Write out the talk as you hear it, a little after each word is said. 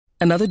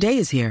Another day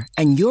is here,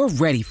 and you're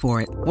ready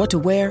for it. What to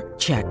wear?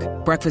 Check.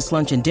 Breakfast,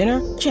 lunch, and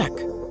dinner? Check.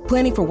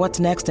 Planning for what's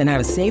next and how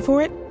to save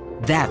for it?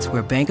 That's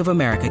where Bank of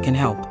America can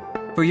help.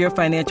 For your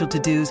financial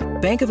to-dos,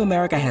 Bank of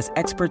America has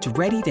experts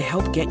ready to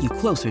help get you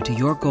closer to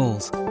your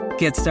goals.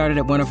 Get started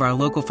at one of our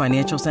local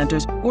financial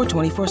centers or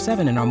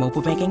 24/7 in our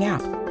mobile banking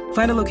app.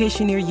 Find a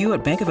location near you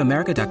at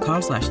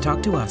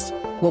bankofamerica.com/talktous.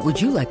 What would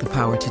you like the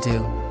power to do?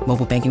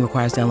 Mobile banking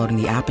requires downloading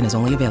the app and is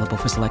only available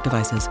for select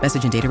devices.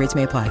 Message and data rates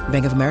may apply.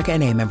 Bank of America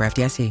N.A., member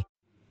FDIC.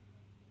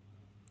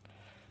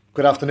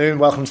 Good afternoon.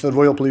 Welcome to the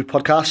Royal Blue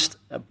Podcast.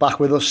 Back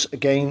with us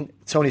again,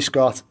 Tony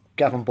Scott,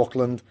 Gavin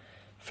Buckland,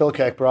 Phil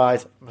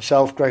Kirkbride,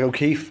 myself, Greg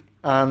O'Keefe,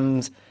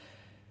 and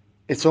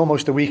it's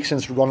almost a week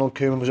since Ronald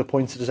Koeman was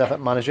appointed as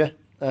Everton manager.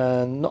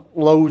 Not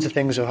loads of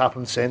things have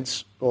happened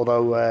since,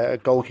 although a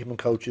goalkeeping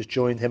coach has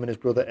joined him and his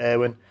brother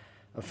Erwin,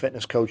 and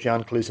fitness coach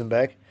Jan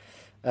Klusenberg.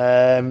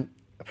 A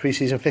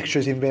pre-season fixture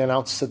has even been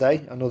announced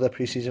today, another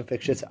pre-season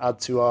fixture to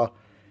add to our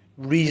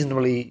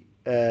reasonably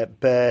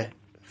bare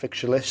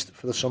fixture list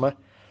for the summer.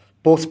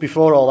 But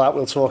before all that,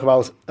 we'll talk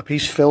about a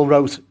piece Phil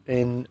wrote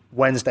in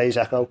Wednesday's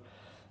Echo,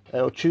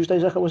 or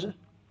Tuesday's Echo, was it?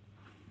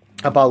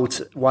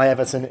 About why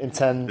Everton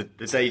intend...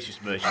 The days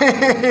just merged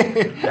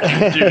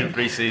during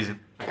pre-season.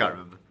 I can't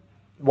remember.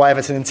 Why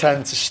Everton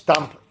intend to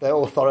stamp their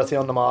authority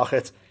on the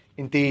market,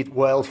 indeed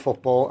world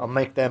football, and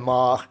make their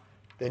mark,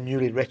 their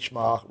newly rich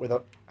mark, with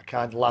a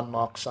kind of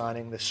landmark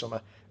signing this summer.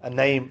 A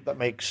name that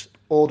makes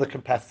all the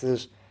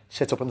competitors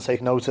sit up and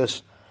take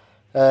notice.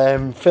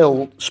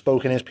 Phil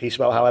spoke in his piece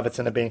about how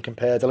Everton are being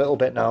compared a little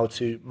bit now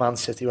to Man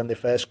City when they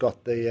first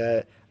got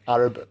the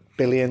Arab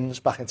billions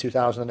back in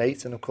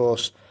 2008, and of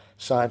course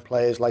signed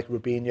players like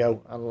Rubinho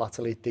and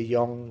latterly De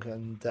Jong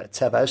and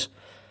Tevez.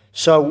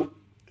 So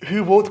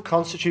who would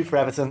constitute for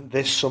Everton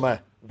this summer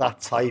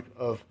that type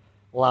of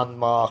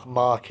landmark,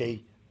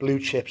 marquee, blue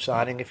chip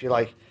signing, if you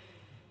like?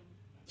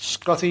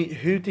 Scotty,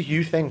 who do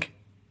you think?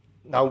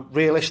 Now,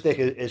 realistic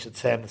is a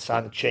term that's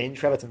signed to change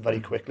for Everton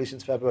very quickly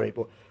since February,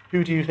 but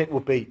who do you think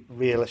would be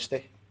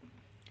realistic?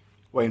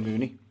 Wayne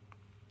Rooney.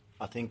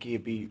 I think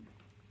he'd be,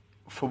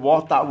 for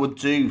what that would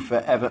do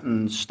for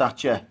Everton's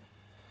stature,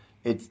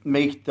 it'd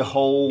make the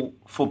whole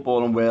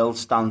footballing world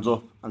stand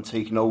up and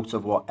take note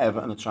of what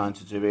Everton are trying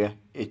to do here.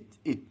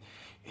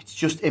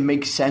 It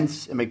makes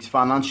sense. It makes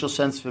financial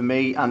sense for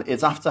me, and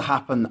it'd have to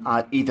happen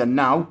either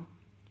now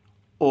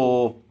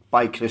or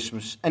by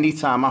Christmas. Any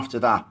time after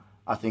that,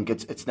 I think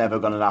it's never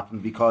going to happen,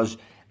 because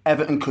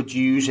Everton could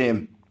use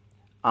him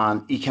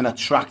and he can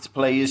attract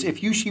players.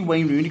 If you see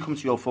Wayne Rooney come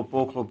to your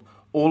football club,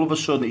 all of a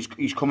sudden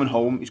he's coming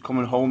home. He's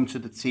coming home to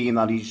the team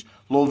that he's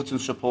loved and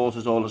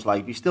supported all his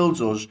life. He still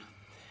does.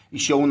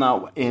 He's shown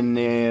that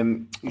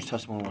in whose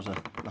testimony was it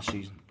last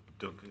season?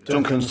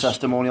 Duncan's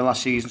testimonial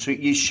last season. So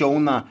he's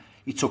shown that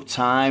he took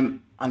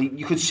time, and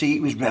you could see he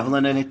was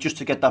revelling in it just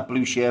to get that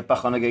blue shirt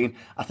back on again.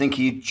 I think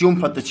he'd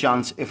jump at the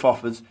chance if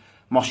offered.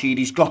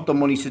 Moshiri's got the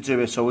money to do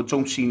it, so I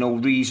don't see no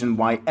reason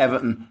why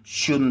Everton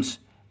shouldn't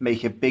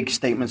make a big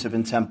statement of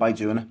intent by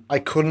doing it. I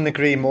couldn't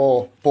agree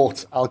more,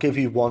 but I'll give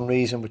you one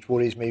reason which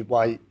worries me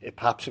why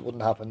perhaps it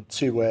wouldn't happen.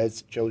 2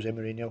 words: Jose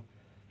Mourinho.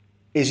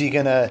 Is he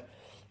going to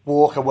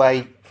walk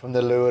away from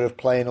the lure of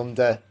playing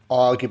under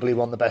arguably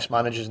one of the best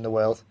managers in the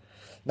world?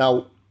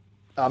 Now,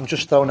 I'm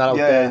just throwing that out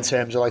there in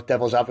terms of like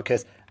devil's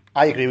advocate.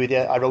 I agree with you.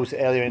 I wrote it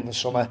earlier in the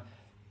summer.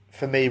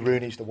 For me,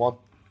 Rooney's the one.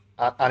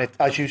 And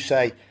as you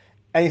say,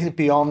 anything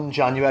beyond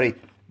January,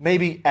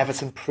 maybe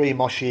Everton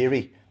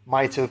pre-Moshiri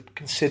might have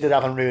considered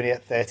having Rooney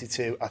at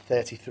 32, at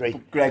 33.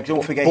 But Greg,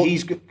 don't forget,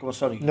 he's good. Go on,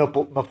 sorry. No,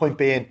 but my point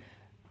being,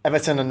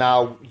 Everton are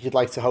now, you'd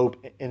like to hope,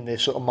 in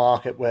this sort of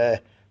market where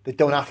they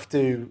don't have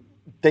to,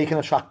 they can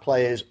attract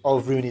players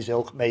of Rooney's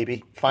ilk,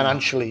 maybe,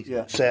 financially,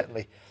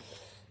 certainly.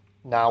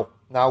 Now,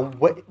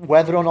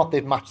 whether or not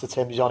they've matched the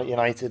terms he's on at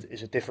United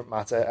is a different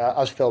matter.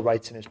 As Phil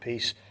writes in his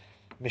piece,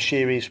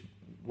 Moshiri's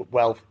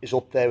wealth is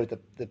up there with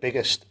the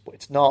biggest, but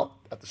it's not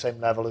at the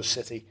same level as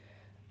City.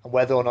 And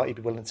whether or not he'd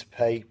be willing to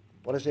pay,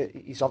 what is it?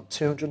 He's on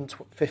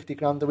 250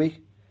 grand a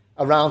week?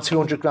 Around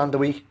 200 grand a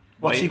week.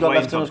 What's he got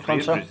left in his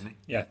contract?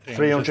 Yeah,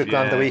 300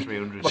 grand a week.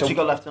 What's he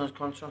got left in his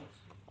contract?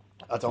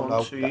 I don't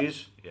know. 2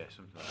 years? Yeah,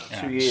 something like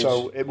that. 2 years.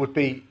 So it would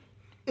be...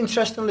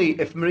 Interestingly,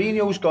 if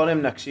Mourinho's got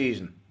him next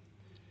season,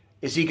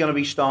 is he going to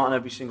be starting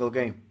every single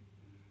game?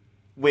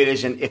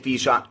 Whereas if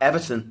he's at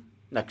Everton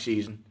next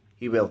season,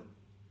 he will.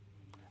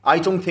 I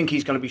don't think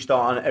he's going to be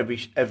starting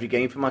every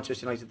game for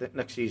Manchester United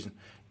next season.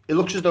 It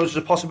looks as though there's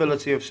a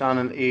possibility of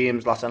signing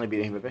Zlatan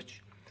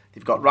Ibrahimovic.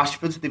 They've got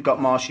Rashford, they've got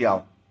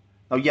Martial.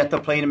 Now, yet they're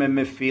playing him in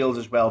midfield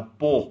as well,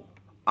 but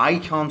I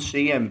can't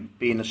see him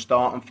being a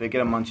starting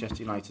figure in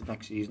Manchester United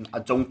next season. I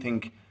don't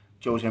think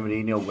Jose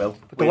Mourinho will.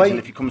 But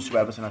if he comes to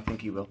Everton, I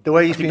think he will. The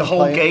way he's been the whole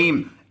playing,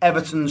 game,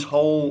 Everton's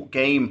whole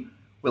game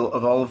will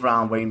evolve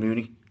around Wayne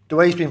Rooney. The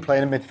way he's been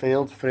playing in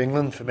midfield for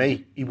England, for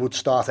me, he would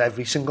start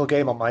every single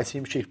game on my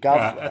team, Chief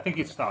Gav. Yeah, I think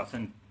he'd start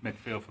in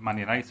midfield for Man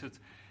United.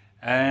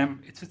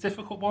 It's a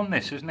difficult one,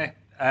 this, isn't it?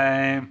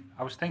 I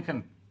was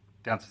thinking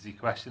the answer to your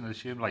question, I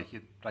assume, like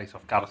you'd write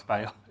off Gareth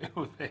Bale,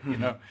 you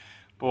know.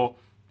 But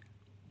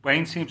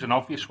Wayne seems an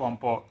obvious one,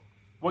 but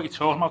what you're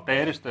talking about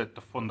there is the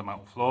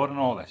fundamental flaw in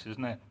all this,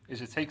 isn't it?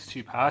 Is it takes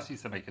two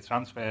parties to make a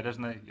transfer,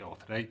 isn't it? Or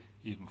three,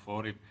 even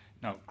four.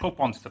 Club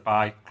wants to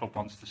buy, club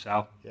wants to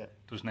sell,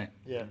 doesn't it?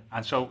 Yeah.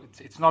 And so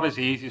it's not as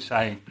easy as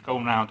saying,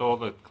 going around all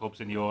the clubs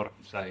in Europe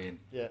and saying,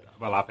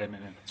 we'll have him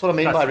in. That's what I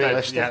mean by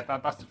realistic.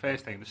 That's the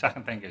first thing. The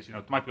second thing is,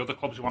 there might be other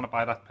clubs who want to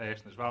buy that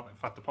person as well. In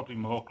fact, there are probably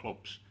more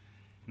clubs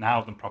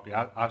now than probably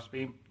I've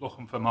been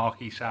looking for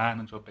marquee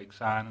signings or big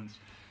signings.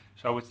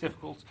 So it's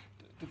difficult.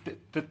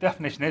 The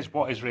definition is,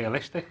 what is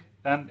realistic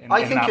then?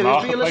 I think it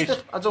is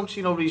realistic. I don't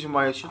see no reason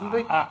why it shouldn't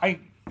be.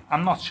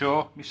 I'm not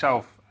sure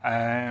myself.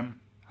 I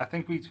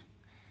think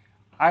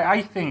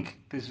I think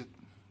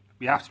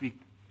we have to be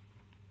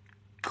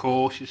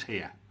cautious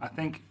here. I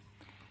think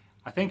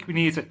we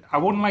need to. I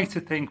wouldn't like to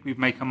think we'd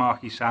make a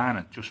marquee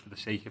signing just for the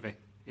sake of it.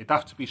 It'd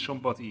have to be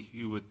somebody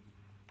who would,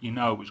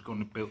 was going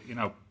to build,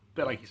 a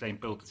bit like you're saying,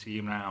 build a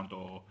team around,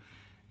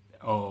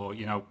 or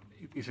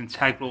is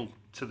integral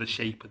to the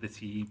shape of the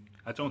team.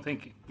 I don't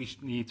think we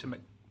need to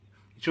make.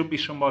 It should be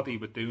somebody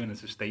we're doing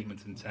as a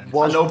statement intent.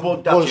 I know,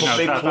 but that's what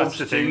big clubs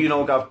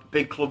do.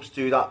 Big clubs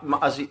do that.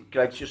 As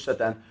Greg just said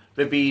then,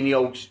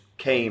 Robinho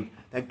came,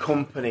 then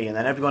Company, and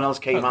then everyone else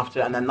came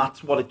after, and then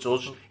that's what it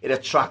does. It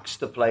attracts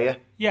the player.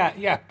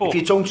 Yeah, but if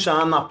you don't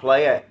sign that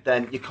player,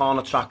 then you can't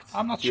attract.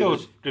 I'm not sure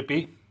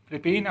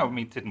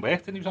Robinho, didn't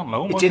work, and he was on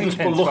loan. It didn't,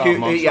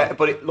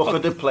 but look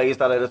at the players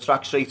that it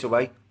attracts straight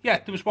away. Yeah,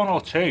 there was one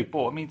or two,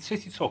 but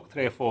City took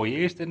 3 or 4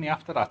 years, didn't they,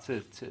 after that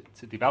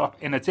to develop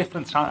in a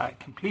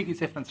completely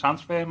different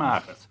transfer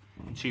market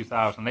in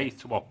 2008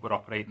 to what we're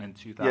operating in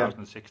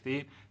 2016.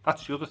 Yeah.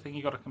 That's the other thing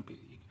you got to compete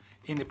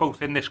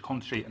both in this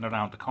country and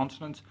around the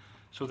continent.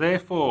 So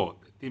therefore,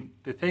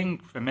 the thing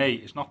for me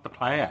is not the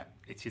player;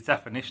 it's your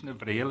definition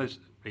of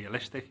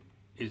realistic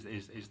is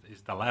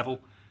the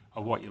level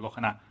of what you're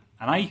looking at,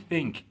 and I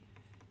think.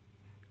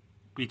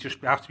 We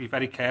have to be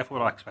very careful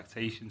with our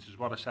expectations, is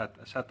what I said.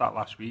 I said that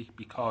last week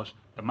because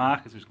the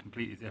market is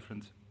completely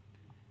different,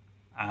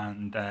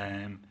 and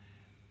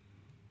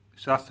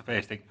so that's the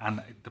first thing.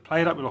 And the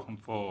player that we're looking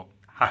for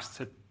has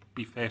to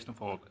be first and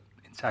foremost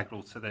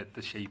integral to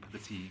the shape of the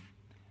team.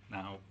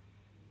 Now,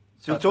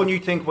 so don't you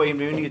think Wayne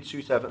Rooney would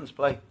suit Everton's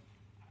play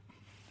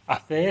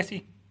at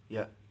 30?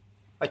 Yeah,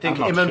 I think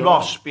him and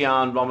Ross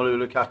behind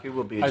Romelu Lukaku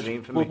would be a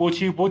dream for me.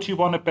 Would you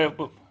want to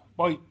build?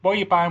 What are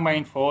you buying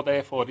Wayne for?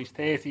 Therefore, he's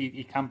 30.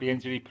 He can be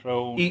injury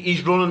prone.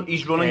 He's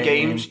running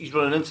games. He's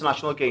running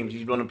international games.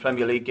 He's running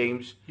Premier League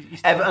games.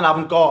 Everton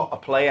haven't got a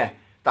player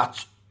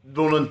that's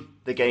running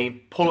the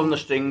game, pulling the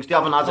strings. They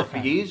haven't had it for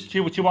years.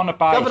 Would you want to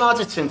buy? They haven't had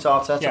it since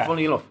Arteta.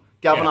 Funny enough,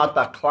 they haven't had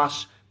that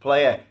class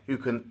player who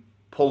can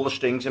pull the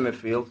strings in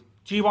midfield.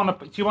 Do you want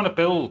to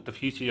build the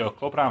future of your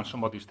club around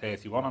somebody who's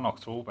 31 in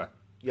October?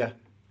 Yeah.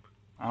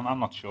 I'm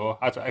not sure.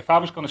 If I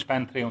was going to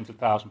spend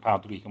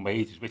 £300,000 a week in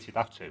wages, which you'd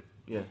have to,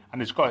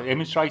 and it's got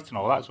image rights and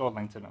all that, it's all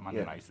linked in at Man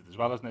United as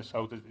well, isn't it?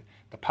 So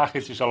the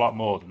package is a lot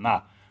more than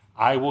that.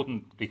 I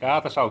wouldn't,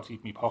 regardless how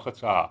deep my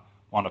pockets are,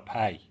 want to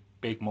pay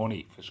big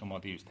money for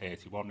somebody who's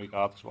 31,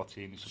 regardless of what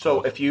team he's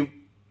supporting. So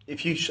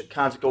if you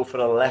can't go for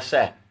a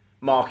lesser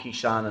marquee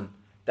signing,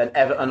 then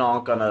Everton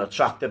aren't going to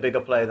attract a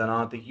bigger player than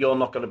aren't they? You're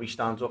not going to be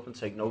stand up and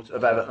take note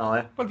of Everton, are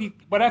you?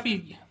 Well,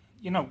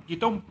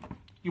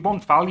 you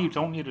want value,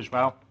 don't you, as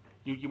well?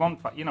 You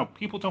want,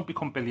 people don't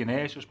become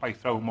billionaires just by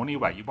throwing money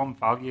away. You want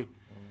value.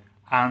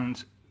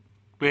 And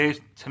whereas,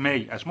 to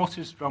me, as much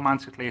as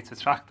romantically it's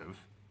attractive,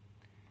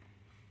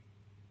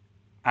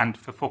 and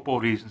for football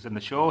reasons in the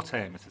short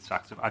term it's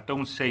attractive, I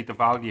don't see the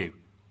value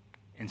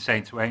in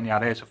saying to Wayne,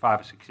 there's a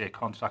 5 or 6 year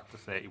contract for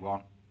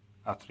 31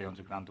 at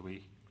 $300,000 a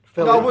week.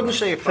 Phil, no, I wouldn't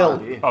say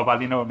value. Oh,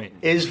 well, you know what I mean.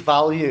 Is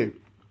value.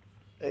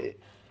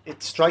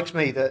 It strikes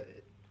me that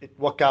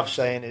what Gav's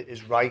saying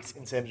is right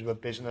in terms of a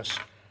business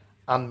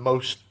and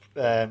most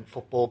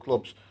football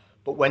clubs.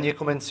 But when you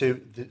come into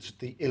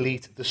the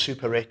elite, the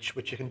super rich,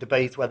 which you can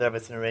debate whether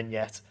Everton are in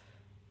yet,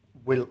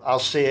 I'll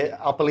see it.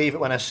 I'll believe it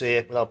when I see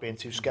it without being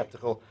too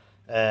sceptical.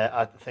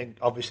 I think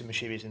obviously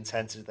Moshiri's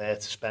intent is there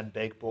to spend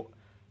big, but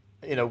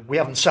we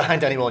haven't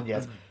signed anyone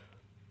yet.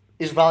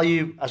 Is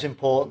value as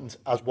important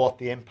as what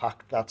the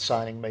impact that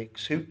signing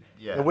makes?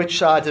 Which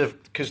side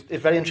of, because it's a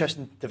very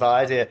interesting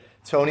divide here.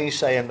 Tony's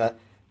saying that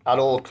at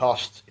all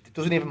costs, it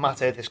doesn't even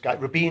matter if this guy,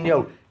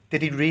 Robinho,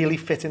 did he really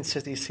fit in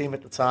City's team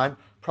at the time?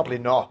 Probably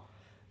not.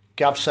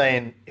 Gav's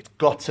saying it's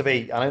got to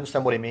be, and I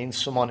understand what he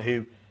means, someone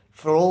who,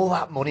 for all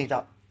that money,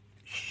 that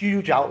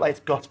huge outlay, it's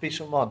got to be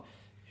someone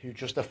who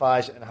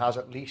justifies it and has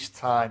at least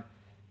time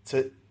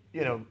to,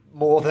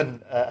 more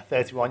than a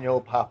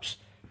 31-year-old perhaps,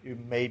 who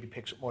maybe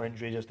picks up more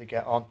injuries as they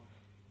get on.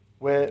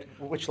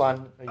 Which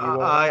line are you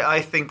on?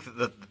 I think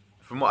that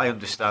from what I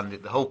understand,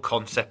 the whole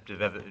concept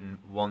of Everton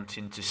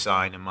wanting to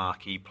sign a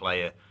marquee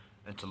player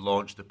and to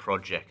launch the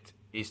project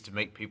is to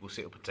make people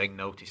sit up and take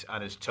notice.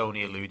 And as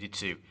Tony alluded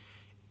to,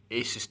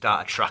 is to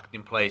start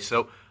attracting players.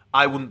 So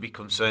I wouldn't be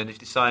concerned if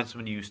they signed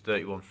someone who's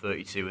 31,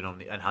 32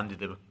 and handed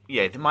them,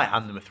 they might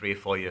hand them a 3 or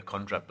 4 year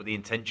contract, but the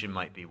intention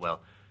might be,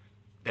 well,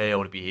 they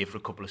ought to be here for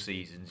a couple of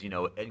seasons,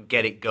 and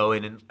get it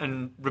going.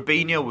 And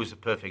Robinho was a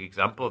perfect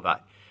example of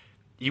that.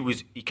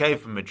 He came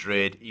from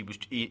Madrid.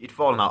 He'd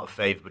fallen out of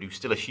favour, but he was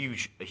still a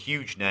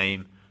huge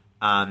name.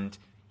 And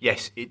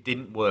yes, it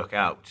didn't work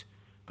out.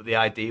 But the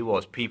idea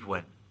was, people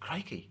went,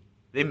 crikey,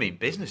 they mean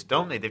business,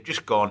 don't they? They've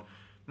just gone,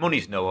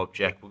 money's no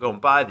object. We'll go and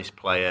buy this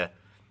player.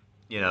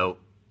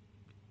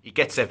 He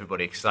gets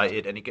everybody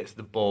excited and he gets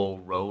the ball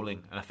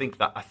rolling. And I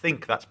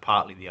think that's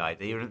partly the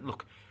idea. And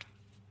look,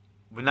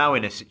 we're now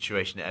in a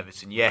situation at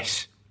Everton.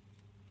 Yes,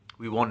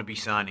 we want to be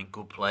signing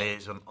good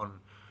players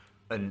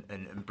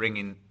and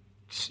bringing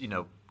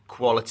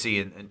quality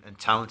and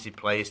talented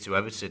players to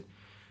Everton.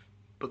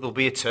 But there'll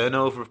be a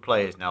turnover of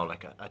players now,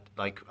 like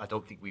I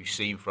don't think we've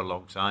seen for a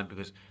long time,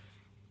 because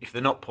if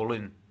they're not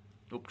pulling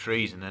up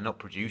trees and they're not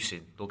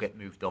producing, they'll get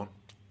moved on.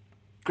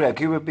 Greg,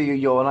 who would be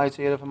your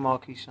idea of a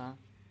marquee sign?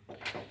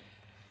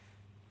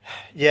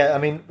 Yeah, I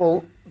mean,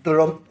 well,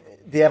 the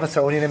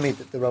Evertonian in me,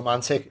 the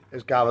romantic,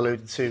 as Gav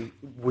alluded to,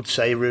 would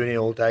say Rooney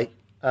all day.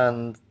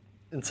 And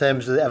in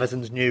terms of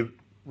Everton's new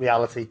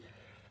reality,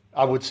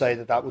 I would say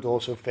that would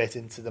also fit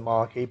into the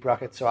marquee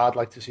bracket. So I'd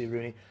like to see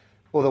Rooney.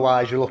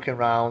 Otherwise, you're looking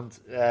around.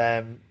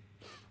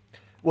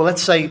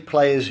 Let's say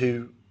players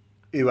who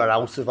are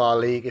out of our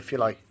league, if you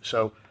like.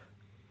 So,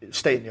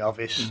 stating the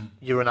obvious,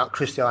 you're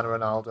Cristiano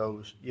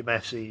Ronaldo's, your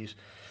Messi's,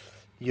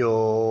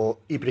 your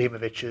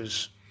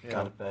Ibrahimovic's,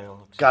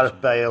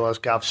 Gareth Bale, as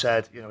Gav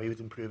said, he would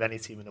improve any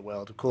team in the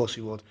world. Of course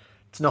he would.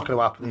 It's not going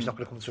to happen. He's not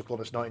going to come to a club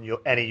that's not in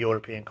any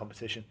European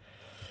competition.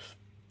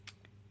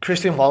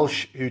 Christian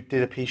Walsh, who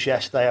did a piece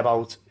yesterday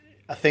about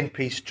a think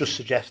piece just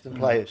suggesting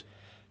players,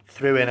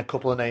 threw in a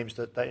couple of names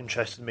that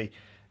interested me.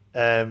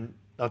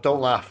 Now,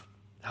 don't laugh.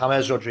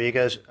 James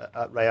Rodriguez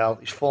at Real,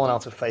 he's fallen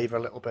out of favour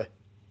a little bit.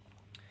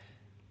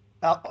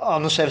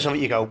 On the surface of it,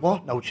 you go,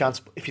 what? No chance.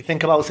 But if you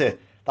think about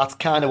it, that's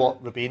kind of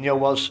what Robinho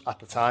was at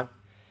the time.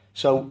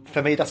 So,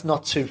 for me, that's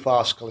not too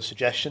farcical a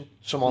suggestion.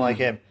 Someone like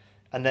him,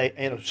 and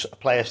a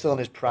player still in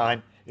his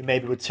prime, who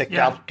maybe would tick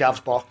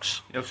Gav's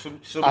box, and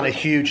a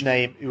huge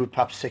name who would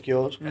perhaps tick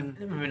yours.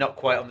 Maybe not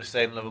quite on the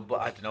same level, but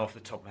I don't know off the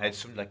top of my head,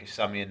 something like a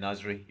Samir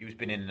Nasri, who's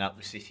been in and out of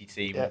the City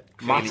team. Yeah.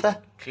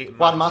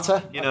 Juan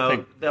Mata.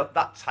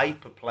 That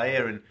type of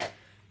player, and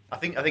I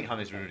think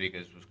James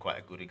Rodriguez was quite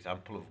a good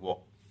example of what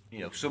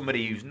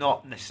somebody who's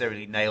not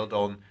necessarily nailed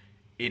on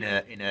in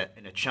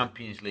a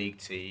Champions League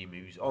team,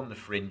 who's on the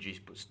fringes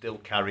but still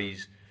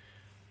carries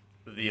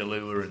the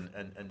allure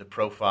and the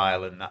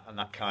profile and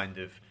that kind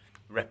of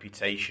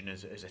reputation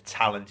as a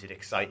talented,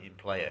 exciting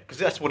player, because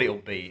that's what it'll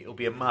be. It'll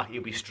be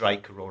a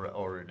striker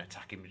or an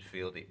attacking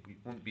midfielder. We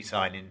won't be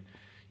signing,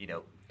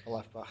 a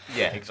left back.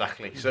 Yeah,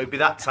 exactly. So it'd be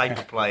that type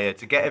of player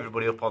to get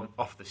everybody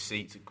off the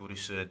seats at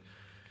Goodison,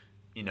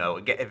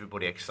 and get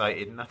everybody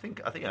excited. And I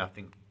think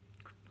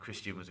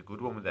Christian was a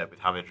good one with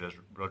James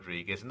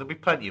Rodriguez, and there'll be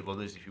plenty of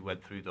others if you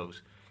went through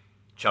those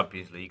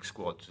Champions League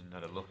squads and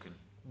had a look. And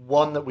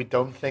one that we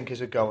don't think is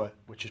a goer,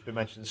 which has been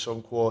mentioned in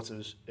some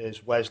quarters,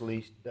 is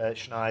Wesley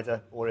Schneider,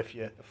 or if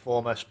you're a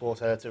former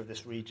sport editor of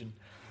this region,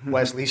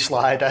 Wesley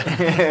Slider.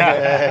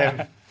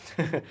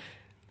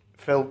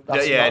 Phil,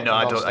 that's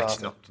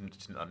it's not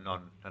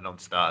a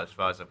non-starter as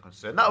far as I'm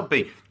concerned.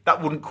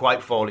 That wouldn't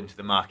quite fall into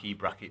the marquee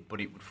bracket, but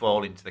it would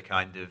fall into the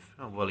kind of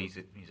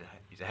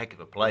he's a heck of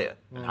a player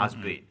and has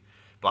been.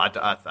 But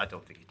I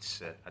don't think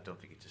it's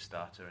a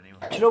starter anyway.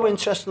 Do you know,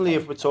 interestingly,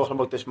 if we're talking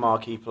about this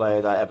marquee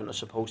player that Everton are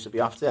supposed to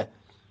be after,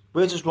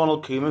 where does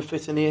Ronald Koeman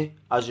fit in here?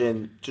 As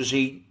in, does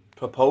he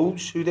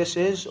propose who this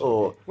is,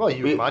 or? Well,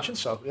 you imagine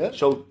so, yeah.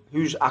 So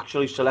who's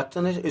actually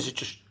selecting it? Is it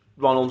just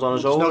Ronald on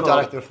his own? There's no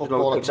director of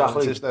football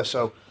exactly. Is there?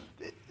 So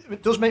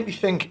it does make me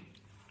think.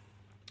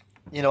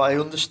 I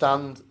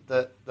understand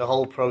the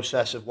whole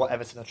process of what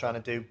Everton are trying to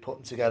do,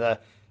 putting together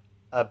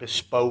a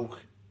bespoke,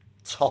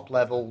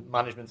 top-level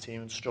management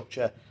team and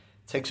structure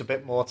takes a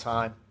bit more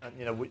time. And,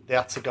 they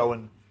had to go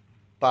and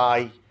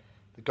buy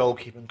the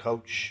goalkeeping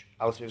coach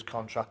out of his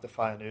contract at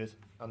Feyenoord,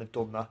 and they've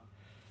done that.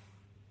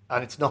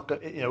 And it's not,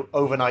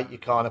 overnight you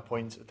can't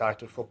appoint a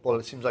director of football.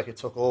 It seems like it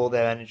took all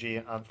their energy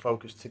and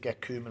focus to get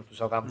Koeman from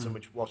Southampton,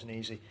 which wasn't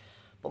easy.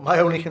 But my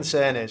only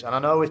concern is, and I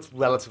know it's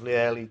relatively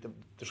early,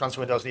 the transfer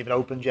window hasn't even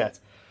opened yet,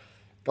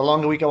 the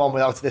longer we go on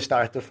without this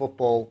director of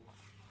football,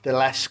 the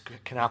less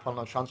can happen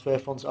on transfer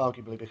funds,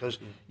 arguably, because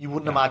you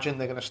wouldn't imagine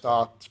they're going to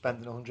start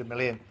spending 100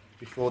 million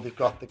before they've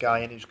got the guy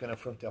in who's going to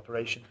front the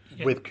operation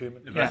with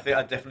Koeman. But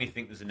I definitely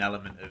think there's an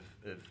element of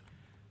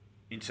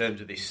in terms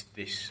of this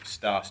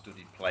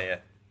star-studded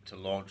player to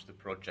launch the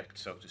project,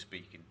 so to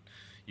speak, and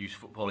use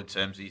football in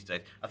terms these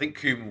days. I think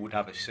Koeman would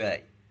have a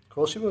say. Of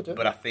course he would, yeah.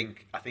 But I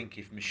think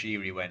if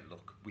Moshiri went,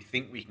 look, we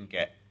think we can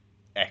get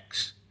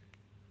X,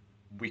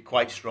 we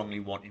quite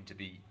strongly want him to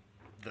be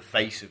the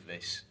face of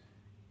this.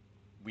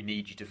 We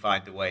need you to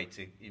find a way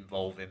to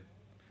involve him.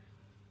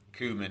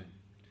 Koeman,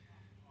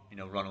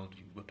 Ronald,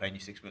 we're paying you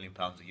 £6 million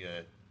a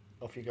year.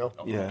 Off you go.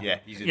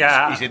 He's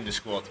in the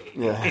squad.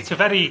 Yeah. It's a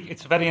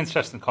very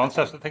interesting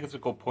concept. I think it's a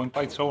good point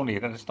by Tony,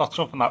 and it's not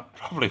something that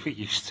probably we're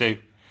used to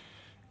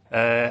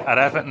at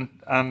Everton.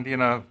 And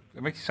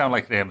it makes you sound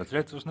like Real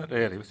Madrid, doesn't it,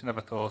 really? Which I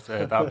never thought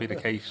that would be the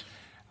case.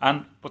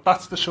 But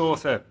that's the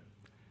sort of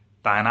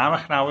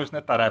dynamic now, isn't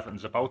it, that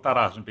Everton's about. That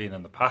hasn't been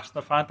in the past,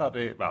 and I find that,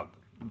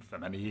 for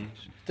many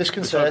years.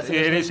 Disconcerting.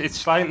 It's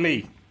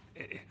slightly...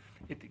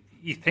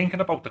 you're thinking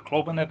about the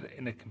club in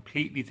a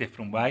completely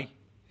different way,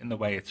 in the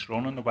way it's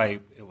run and the way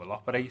it will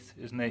operate,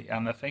 isn't it?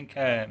 And I think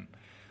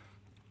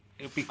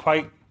it'll be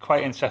quite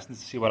interesting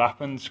to see what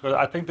happens. Because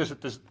I think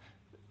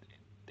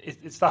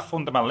it's that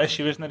fundamental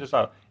issue, isn't it? Is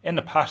that in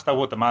the past, I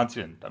would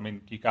imagine, I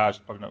mean, you guys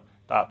probably know,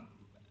 that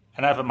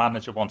an Everton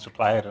manager wants a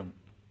player and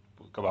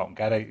will go out and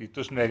get it. He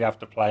doesn't really have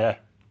the player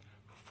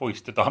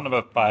foisted on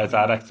him by a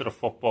director of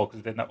football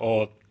because they didn't,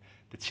 or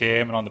the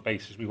chairman on the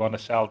basis we want to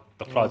sell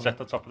the project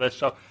on top of this.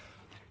 So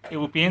it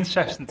would be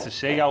interesting to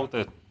see how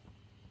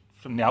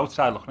from the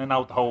outside looking in,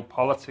 how the whole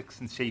politics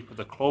and shape of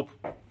the club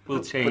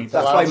will change.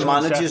 But that's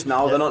why managers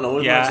now, they're not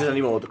known as managers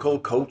anymore. They're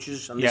called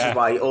coaches, and this is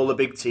why all the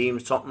big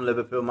teams, Tottenham,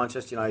 Liverpool,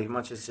 Manchester United,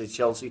 Manchester City,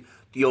 Chelsea,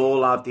 they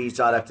all have these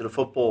director of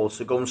football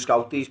to go and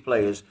scout these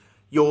players.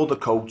 You're the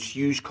coach,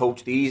 you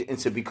coach these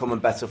into becoming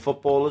better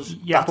footballers.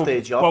 Yeah, that's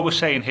their job. What we're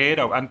saying here,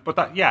 though,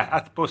 but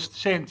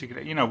saying,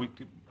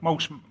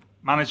 most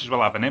managers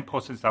will have an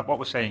input into that. What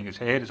we're saying is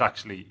here is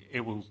actually,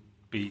 it will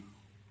be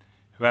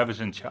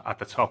whoever's at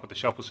the top of the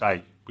shop will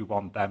say, we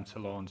want them to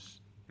launch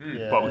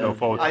what we go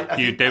forward.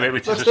 You do it,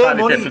 which is a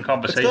slightly different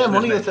conversation. It's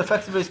their money, it's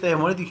effectively their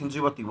money, they can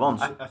do what they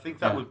want. I think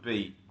that would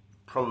be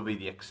probably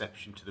the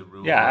exception to the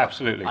rule. Yeah,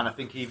 absolutely. And I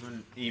think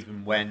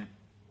even when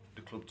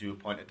the club do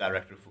appoint a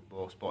director of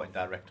football, sporting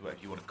director,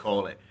 whatever you want to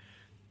call it,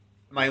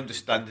 my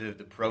understanding of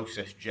the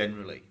process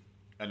generally,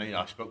 and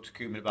I spoke to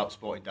Koeman about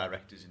sporting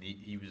directors and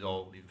he was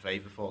all in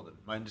favour for them.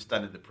 My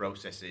understanding of the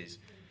process is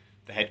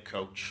the head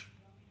coach,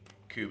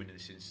 Koeman in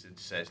this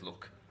instance, says,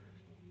 look,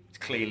 it's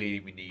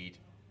clearly we need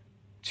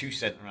 2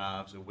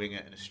 centre-halves, a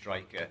winger and a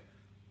striker.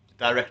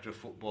 The director of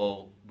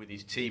football, with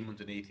his team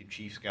underneath him,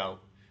 chief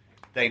scout,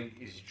 then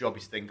his job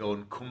is then go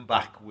and come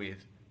back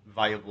with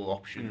viable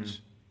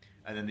options.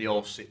 And then they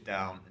all sit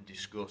down and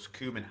discuss.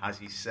 Koeman has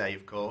his say,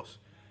 of course.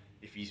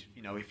 If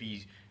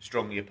he's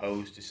strongly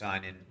opposed to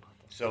signing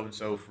so and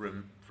so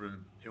from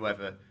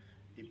whoever,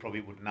 it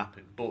probably wouldn't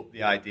happen. But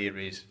the idea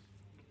is,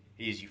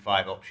 here's your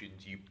 5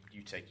 options. You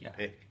take your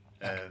pick.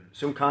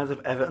 Some kind of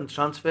Everton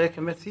transfer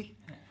committee.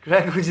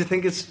 Greg, would you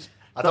think it's?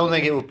 I don't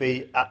think it would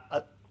be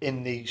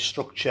in the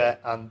structure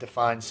and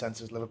defined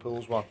sense as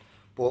Liverpool's one,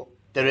 but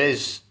there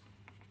is,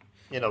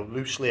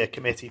 loosely a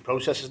committee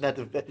process, isn't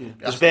there?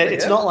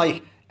 It's not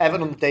like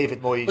Everton under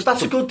David Moyes. But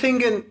that's a good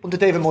thing. Under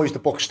David Moyes, the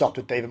buck stopped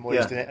with David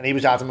Moyes, didn't it? And he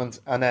was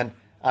adamant. And then,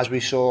 as we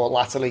saw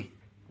latterly,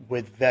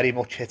 with very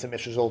much hit and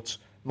miss results,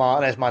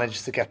 Martinez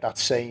manages to get that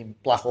same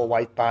black or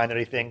white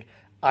binary thing.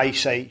 I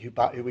say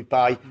who we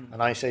buy,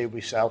 and I say who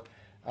we sell.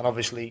 And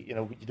obviously,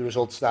 the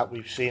results that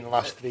we've seen in the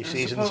last 3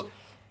 seasons,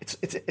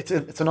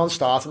 it's a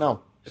non-starter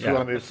now. If you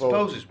want to move forward. I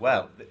suppose as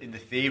well, in the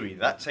theory,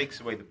 that takes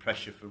away the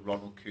pressure for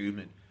Ronald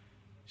Koeman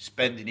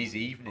spending his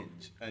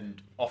evenings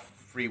and off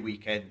free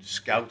weekends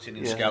scouting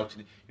and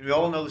scouting. We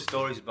all know the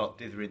stories about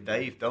Dither and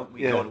Dave, don't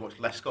we? Go to watch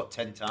Lescott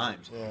 10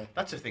 times. Yeah.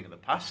 That's a thing of the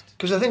past.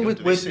 Because I think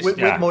with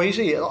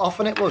Moisey,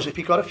 often it was, if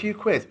he got a few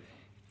quid,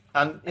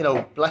 and,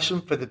 bless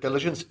him for the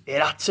diligence,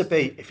 it had to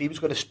be, if he was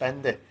going to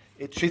spend it,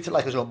 it treated it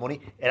like his own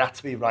money, it had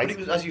to be right. But it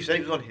was, as you said,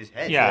 it was on his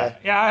head. Yeah,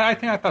 I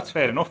think that's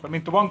fair enough. I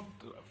mean, the one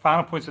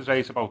final point to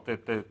raise about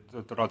the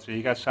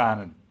Rodriguez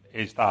signing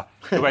is that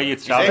the way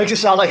you'd sell it... makes it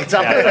sound like it's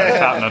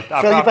happening.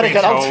 Phil, you better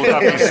get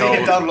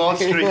out. Down Law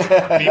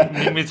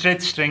Street.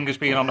 Madrid string has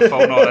been on the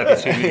phone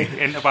already to me,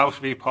 in about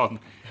to be pardon,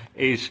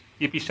 is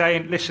you'd be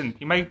saying, listen,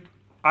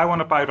 I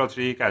want to buy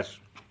Rodriguez,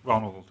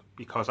 Ronald,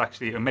 because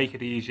actually it'll make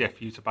it easier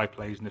for you to buy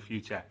players in the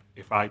future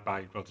if I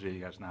buy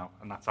Rodriguez now,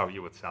 and that's how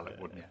you would sell it,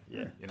 wouldn't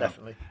you? Yeah,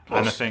 definitely. Plus,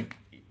 and I think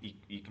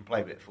you can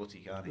play a bit of footy,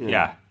 can't you?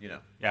 Yeah.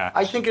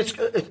 I think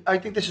I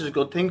think this is a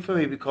good thing for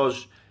me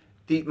because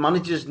the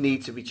managers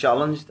need to be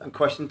challenged and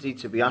questions need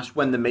to be asked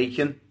when they're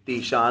making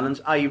these signings.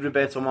 I.e.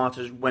 Roberto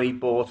Martinez when he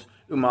bought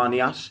Oumar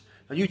Niasse.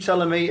 Are you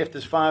telling me if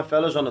there's 5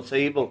 fellas on the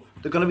table,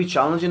 they're going to be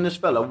challenging this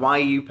fella? Why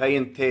are you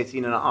paying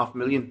 $13.5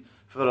 million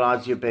for a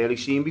lad you've barely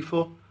seen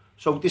before?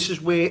 So this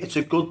is where it's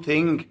a good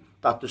thing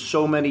that there's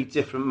so many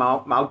different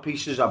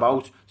mouthpieces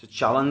about to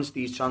challenge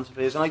these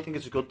transfers, and I think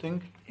it's a good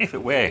thing. If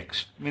it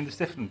works. I mean, there's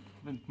different...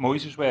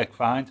 Moyes' work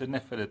fine, didn't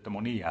it, for the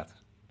money he had?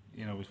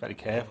 He was very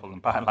careful,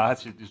 and by and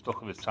large, his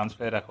look of his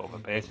transfer record for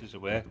basis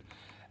it worked.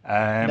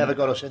 Never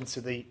got us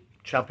into the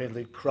Champions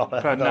League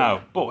proper. But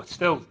no, but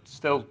still,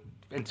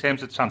 in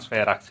terms of transfer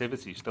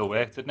activity, still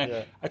worked, didn't it?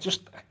 Yeah. I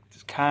just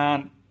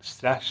can't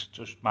stress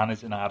just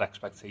managing our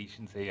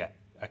expectations here,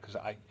 because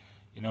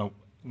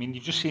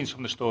you've just seen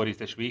some of the stories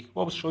this week.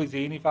 What was Troy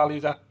Deeney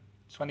valued at?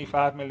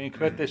 25 million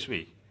quid this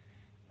week.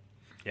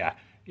 Yeah,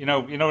 you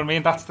know what I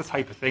mean. That's the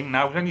type of thing.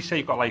 Now, when you say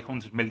you've got like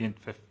 100 million,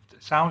 it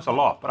sounds a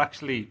lot, but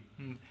actually,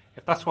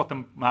 if that's what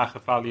the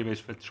market value is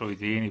for Troy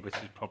Deeney, which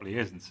it probably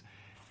isn't,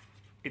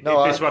 we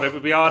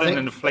are in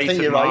an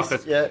inflated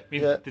market. Right.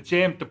 Yeah,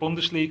 the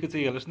Bundesliga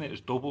deal, isn't it,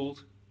 has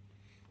doubled.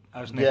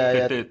 hasn't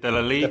it? The La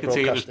Liga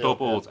deal has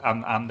doubled,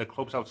 and the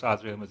clubs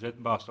outside Real Madrid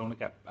and Barcelona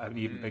get an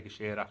even bigger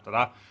share after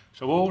that.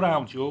 So all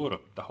around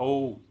Europe, the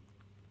whole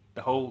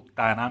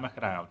dynamic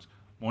around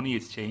money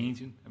is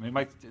changing. I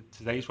mean,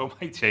 today's one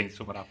might change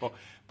some of that,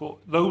 but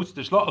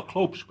there's a lot of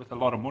clubs with a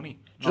lot of money.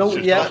 Does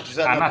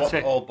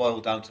that all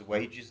boil down to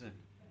wages then?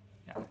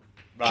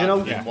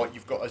 Rather than what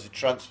you've got as a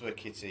transfer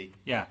kitty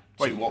to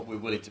what we're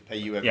willing to pay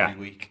you every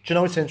week. Do you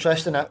know what's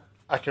interesting?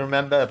 I can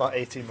remember about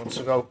 18 months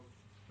ago,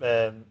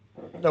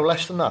 no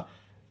less than that,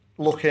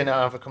 looking and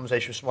having a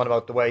conversation with someone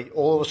about the way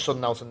all of a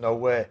sudden out of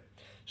nowhere,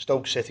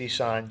 Stoke City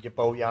signed your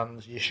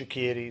Bojans, your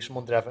Shaqiris from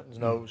under Everton's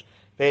nose,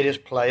 various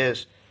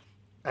players,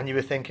 and you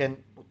were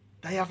thinking,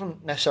 they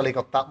haven't necessarily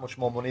got that much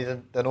more money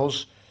than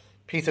us.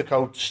 Peter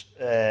Coates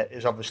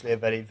is obviously a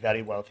very,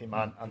 very wealthy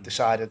man and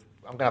decided,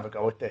 I'm going to have a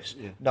go at this.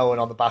 Knowing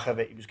on the back of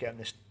it, he was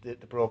getting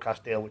the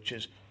broadcast deal, which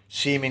is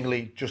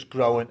seemingly just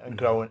growing and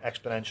growing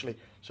exponentially.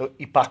 So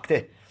he backed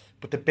it.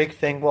 But the big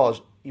thing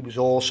was, he was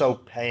also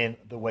paying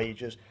the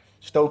wages.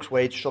 Stoke's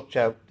wage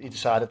structure, he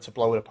decided to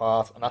blow it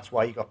apart, and that's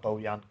why he got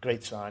Bojan,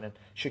 great signing.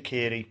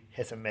 Shaqiri,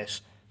 hit and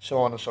miss, so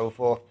on and so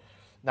forth.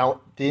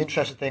 Now, the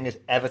interesting thing is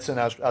Everton,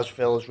 as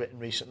Phil has written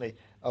recently,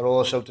 are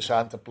also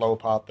deciding to blow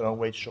apart their own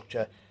wage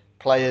structure.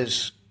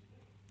 Players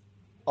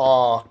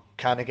are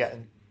kind of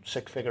getting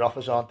six-figure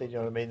offers, aren't they? You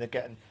know what I mean? They're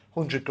getting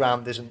 100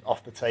 grand isn't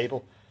off the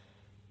table.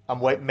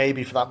 And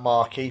maybe for that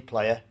marquee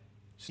player,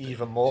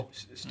 even more.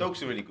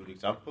 Stoke's a really good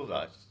example of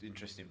that. It's an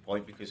interesting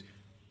point because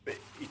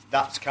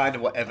that's kind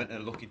of what Everton are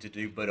looking to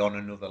do, but on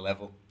another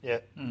level. Yeah.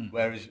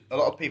 Whereas a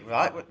lot of people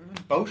are like, when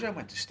Bojan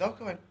went to Stoke,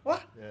 I went,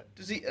 what? Yeah.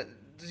 Does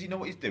he know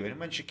what he's doing? And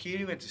when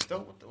Shaqiri went to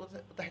Stoke, what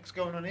the heck's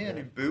going on here? And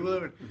in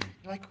Bula, and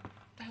you're like, what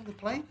the hell are they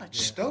playing? Like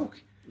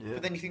Stoke. Yeah.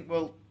 But then you think,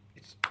 well,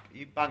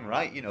 you bang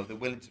right, you know, they're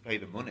willing to pay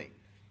the money.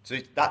 So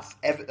that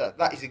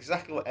is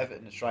exactly what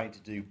Everton is trying to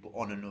do, but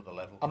on another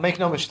level. And make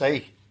no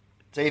mistake,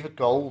 David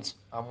Gold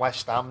and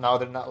West Ham, now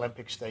they're in that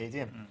Olympic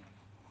Stadium,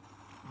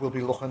 will be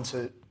looking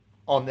to,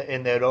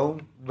 in their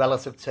own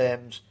relative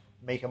terms,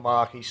 make a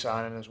marquee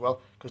signing as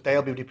well, because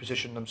they'll be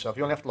repositioning themselves.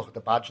 You only have to look at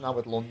the badge now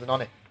with London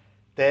on it.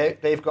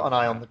 They've got an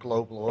eye on the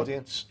global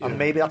audience, and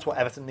maybe that's what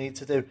Everton need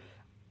to do,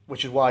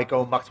 which is why,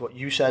 going back to what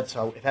you said,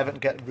 so if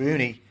Everton get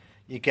Rooney,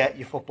 you get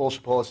your football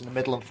supporters in the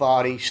Middle and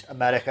Far East,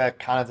 America,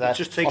 Canada,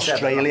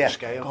 Australia.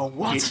 Going,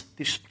 what?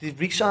 They've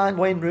re-signed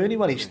Wayne Rooney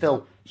when he's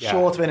still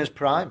sort of in his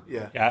prime.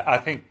 Yeah, I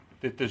think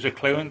that there's a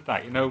clue in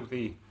that. You know,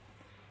 the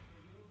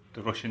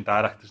Russian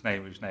director's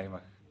name, whose name I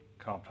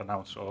can't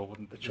pronounce, or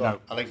wouldn't it? You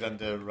know?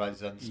 Alexander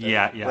Ryazanstein.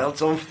 Yeah. Well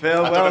done,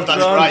 Phil. Well done.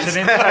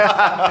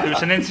 There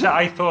was an insight,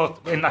 I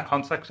thought, in that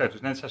context, it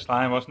was an interesting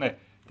line, wasn't it?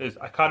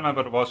 I can't remember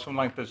what it was, something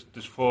like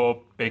there's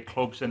 4 big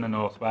clubs in the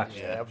Northwest.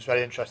 Yeah, it was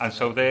very interesting. And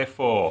so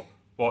therefore,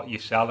 what you're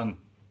selling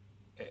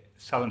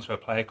to a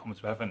player coming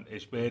to Everton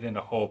is we're in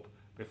a hub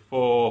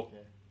before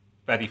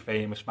very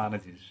famous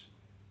managers,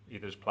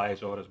 either as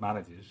players or as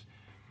managers,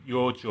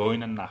 you're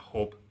joining that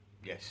hub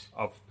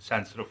of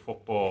centre of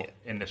football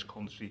in this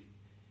country,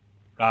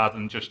 rather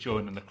than just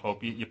joining the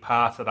club. You're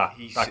part of that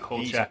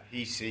culture.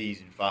 He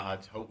sees, and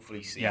Fahad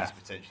hopefully sees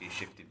potentially a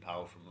shift in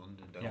power from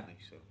London, don't he?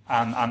 So.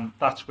 And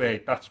that's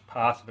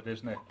part of it,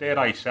 isn't it? Dare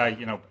I say,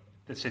 you know,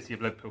 the city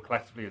of Liverpool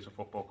collectively as a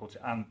football culture,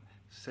 and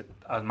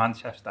as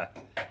Manchester,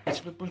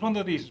 it was one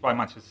of the reasons why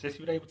Manchester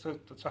City were able to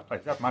top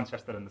place. They had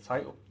Manchester in the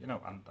title, you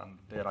know, and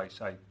dare I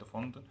say, the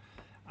funding.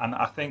 And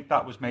I think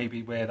that was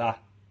maybe where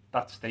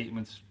that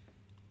statement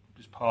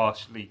was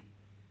partially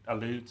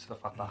alludes to the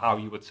fact that how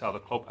you would sell the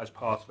club as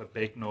part of a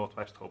big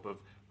Northwest hub of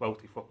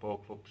wealthy football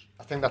clubs.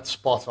 I think that's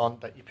spot on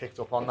that you picked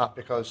up on that,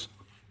 because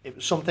it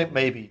was something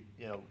maybe,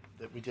 you know,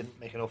 that we didn't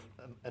make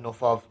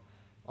enough of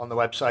on the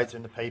website or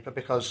in the paper,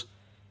 because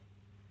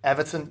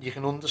Everton, you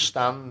can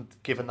understand,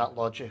 given that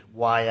logic,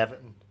 why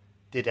Everton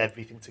did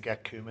everything to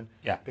get Koeman.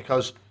 Yeah.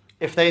 Because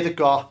if they'd have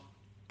got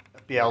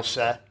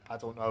Bielsa, I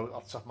don't know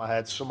off the top of my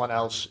head, someone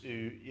else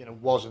who, you know,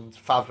 wasn't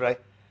Favre,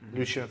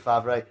 Lucien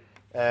Favre,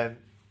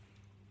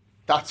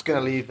 that's going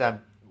to leave them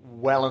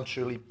well and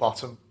truly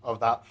bottom of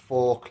that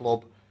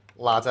 4-club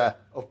ladder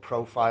of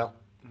profile.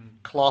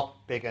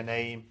 Klopp, bigger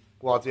name.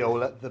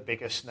 Guardiola, the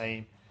biggest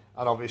name.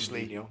 And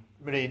obviously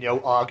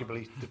Mourinho,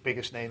 arguably the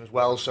biggest name as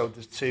well. So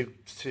there's two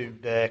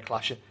there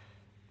clashing.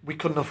 We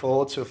couldn't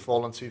afford to have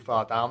fallen too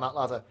far down that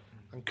ladder.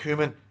 And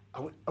Koeman,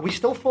 are we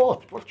still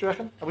fourth? What do you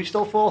reckon? Are we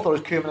still fourth, or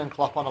is Koeman and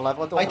Klopp on a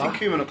level? I think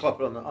Koeman and Klopp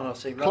are on the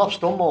same level. Klopp's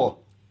done more.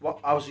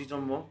 How has he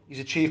done more? He's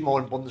achieved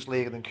more in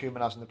Bundesliga than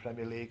Koeman has in the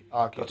Premier League,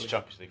 arguably. Got to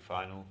Champions League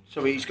final.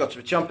 So he's got to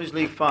the Champions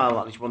League final,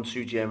 and he's won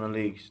 2 German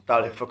leagues.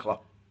 That's it for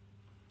Klopp.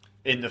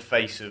 In the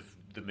face of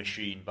the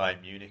machine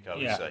Bayern Munich, I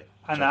would say.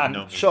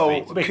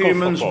 So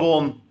Koeman's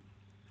won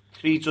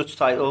 3 Dutch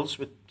titles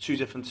with 2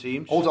 different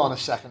teams. Hold on a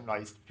second,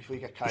 right, before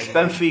you get carried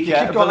away. Benfica, you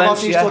keep going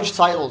about these Dutch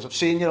titles. I've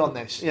seen you on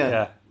this.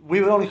 Yeah.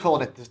 We were only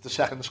calling it the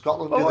second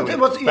Scotland.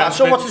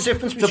 So what's the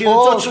difference between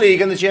the Dutch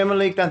league and the German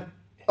league then?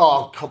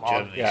 Oh, come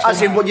on.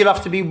 As in, you'd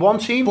have to be one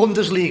team?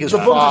 Bundesliga is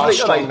far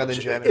stronger than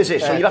Germany. Is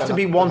it? So you'd have to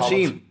be one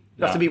team.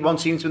 You have to beat one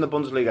team to win the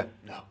Bundesliga.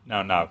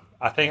 No.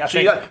 I think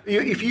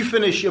if you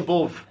finish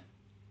above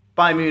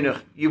Bayern Munich,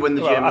 you win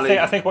the German league.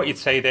 I think what you'd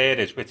say there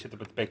is, which are the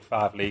big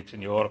 5 leagues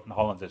in Europe and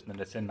Holland, isn't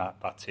it? It's in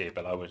that tier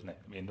below, isn't it?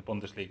 I mean, the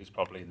Bundesliga is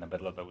probably in the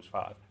middle of those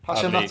 5.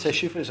 Passing that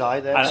tissue for his eye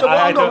there. And so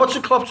what's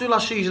the Klopp do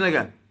last season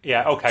again?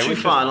 Yeah, okay. 2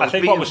 finals. I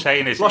think what we're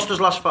saying is lost his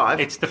last 5.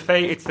 It's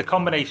the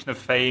combination of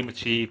fame,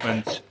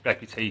 achievement,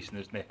 reputation,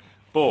 isn't it?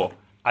 But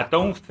I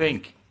don't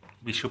think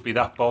we should be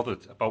that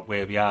bothered about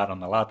where we are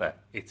on the ladder.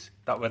 It's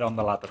that we're on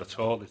the ladder at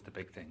all is the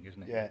big thing,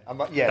 isn't it?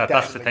 Yeah,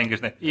 that's the thing,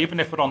 isn't it? Even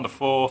if we're on the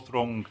 4th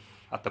rung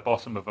at the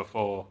bottom of a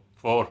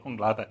four-rung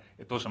ladder,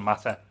 it doesn't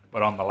matter.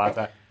 We're on the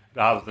ladder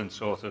rather than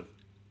sort of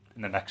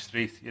in the next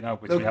street,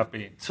 which we have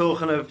been.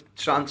 Talking of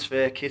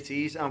transfer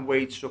kitties and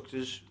wage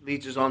structures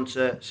leads us on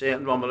to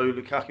certain Romelu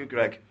Lukaku,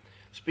 Greg.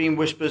 There's been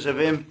whispers of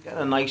him getting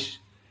a nice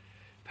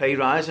pay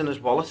rise in his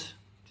wallet.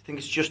 Do you think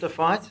it's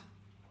justified?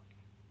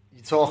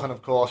 You're talking,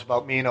 of course,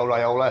 about Mino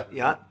Raiola.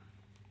 Yeah.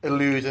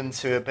 Alluding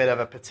to a bit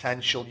of a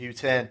potential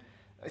U-turn.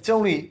 It's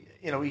only,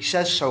 he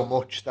says so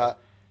much that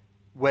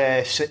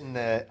we're sitting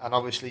there, and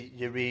obviously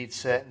you read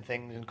certain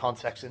things in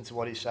context into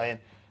what he's saying,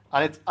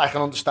 and I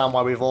can understand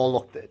why we've all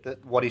looked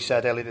at what he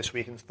said earlier this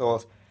week and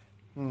thought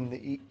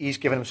he's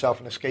given himself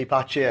an escape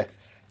hatch here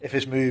if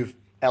his move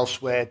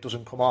elsewhere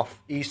doesn't come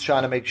off. He's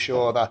trying to make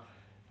sure that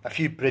a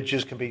few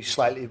bridges can be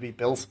slightly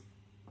rebuilt.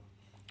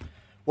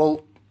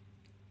 Well,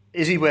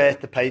 is he worth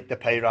the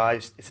pay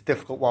rise? It's a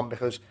difficult one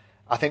because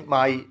I think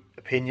my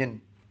opinion.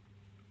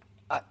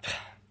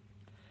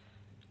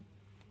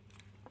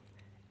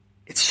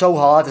 It's so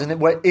hard,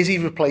 isn't it? Is he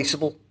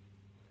replaceable?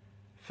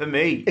 For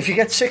me, if you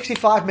get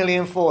 65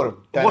 million for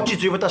him, then what do you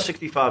do with that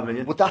 65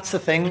 million? Well, that's the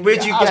thing. Where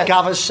do you As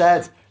Gav has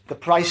said, the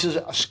prices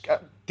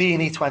are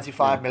D&E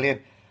 25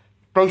 million.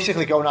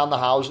 Basically going around the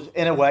houses.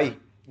 In a way,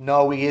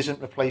 no, he isn't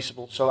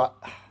replaceable. So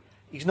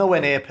he's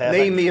nowhere near perfect.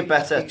 Name me a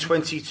better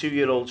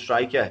 22-year-old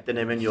striker than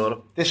him in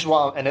Europe. This is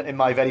what, in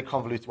my very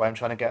convoluted way, I'm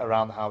trying to get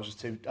around the houses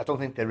too. I don't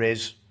think there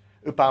is.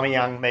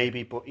 Aubameyang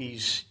maybe, but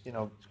he's, a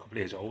couple of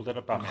years older.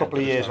 A couple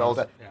of years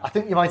older. Yeah. I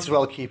think you might as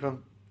well keep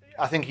him.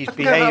 I think he's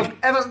behaved.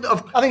 I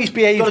think he's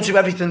behaved. Got to do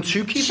everything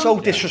to keep him.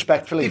 So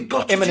disrespectfully. Him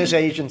and his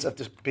agents have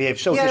behaved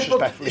so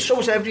disrespectfully. But so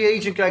is every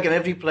agent, Greg, and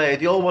every player.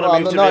 They all want to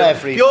move to not Real.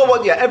 every. They all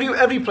want,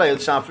 every player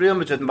would sign for Real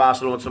Madrid and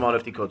Barcelona tomorrow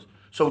if they could.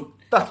 So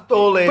that's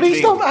all. But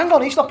he's not. Hang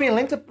on, he's not being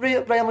linked to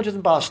Real Madrid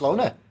and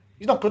Barcelona.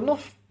 He's not good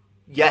enough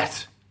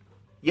yet.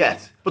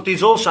 But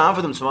he's all signed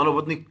for them tomorrow,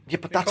 wouldn't he? Yeah,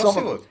 but that's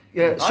not.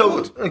 Yeah,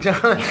 so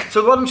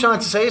what I'm trying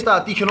to say is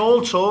that they can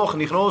all talk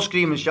and they can all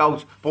scream and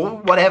shout,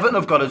 but what Everton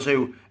have got to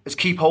do is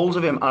keep hold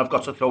of him, and I've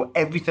got to throw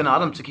everything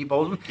at him to keep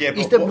hold of him. Yeah,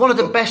 he's one of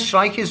the best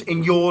strikers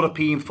in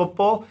European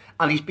football,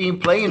 and he's been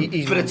playing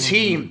for a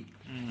team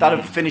that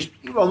have finished.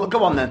 Well,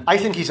 go on then. I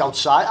think he's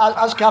outside,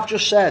 as Gav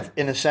just said,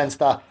 in the sense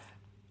that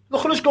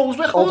look at his goals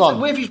record. Hold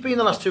on. Where have he been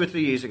the last 2 or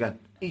 3 years again?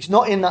 He's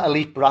not in that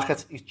elite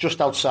bracket. He's just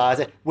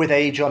outside it, with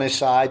age on his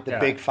side, the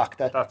big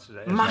factor. That's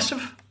it,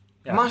 massive.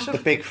 Yeah. Massive.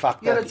 The big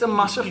factor. Yeah, it's a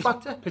massive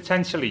factor.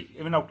 Potentially,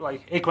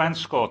 like Higuain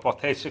scored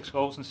 36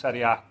 goals in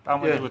Serie A. How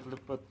many would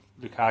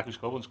Lukaku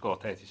score and score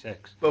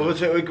 36? Well, was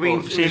it a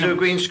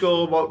green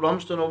score what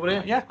Rom's done over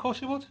here? Yeah, of course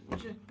he would.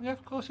 Yeah,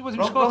 of course he would.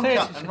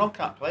 Ron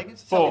can't play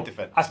against the Saudi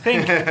defence. I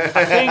think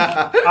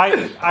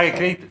I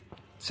agree.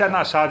 Setting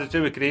that aside, I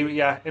do agree with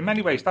you. In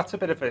many ways, that's a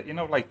bit of a,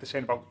 like the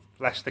saying about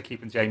Leicester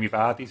keeping Jamie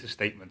Vardy's a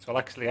statement. Well,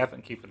 actually,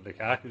 Everton keeping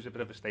Lukaku's a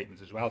bit of a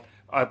statement as well.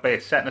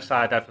 But setting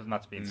aside everything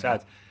that's been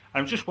said.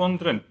 I'm just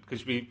wondering,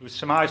 because we were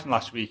surmising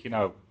last week,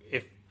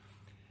 if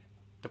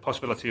the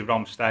possibility of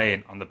Rom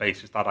staying on the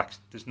basis that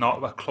there's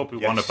not a club who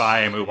want to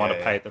buy him, who want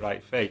to pay the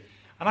right fee.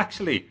 And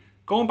actually,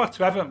 going back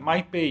to Everton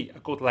might be a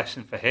good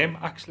lesson for him.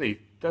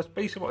 Actually, that's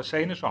basically what I'm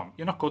saying is wrong.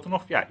 You're not good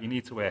enough yet. You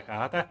need to work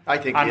harder. I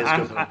think he is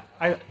good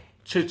enough.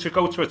 To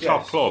go to a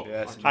top club,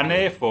 and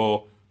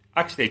therefore,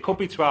 actually, it could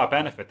be to our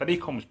benefit that he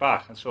comes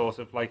back and sort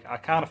of like, I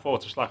can't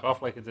afford to slack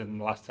off like I did in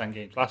the last 10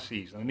 games last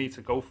season. I need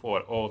to go for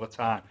it all the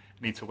time.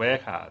 I need to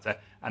work harder,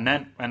 and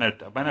then when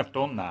I've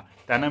done that,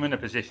 then I'm in a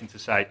position to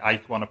say I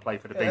want to play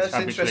for the big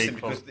Champions League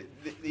club.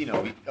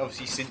 Because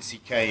obviously since he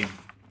came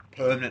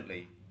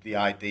permanently, the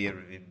idea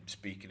of him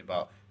speaking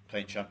about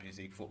playing Champions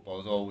League football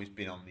has always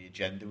been on the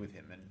agenda with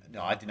him. And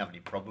no, I didn't have any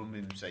problem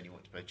with him saying he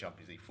wanted to play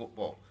Champions League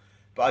football.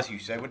 But as you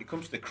say, when it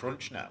comes to the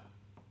crunch now,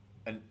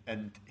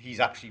 and he's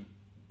actually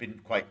been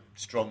quite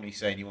strongly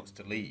saying he wants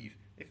to leave,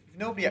 if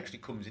nobody actually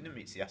comes in and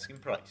meets the asking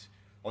price,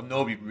 or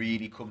nobody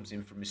really comes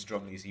in from as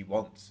strongly as he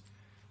wants,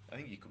 I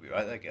think you could be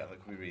right there, Gav.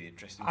 It could be really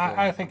interesting.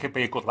 I think it'd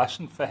be a good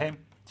lesson for him,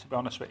 to be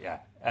honest with you.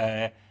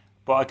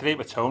 But I agree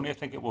with Tony. I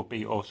think it would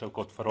be also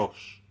good for us.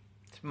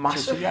 It's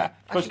massive. I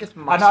think it's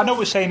And massive. I know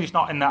we're saying he's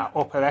not in that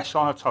upper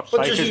echelon of top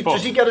strikers.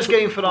 Does he get his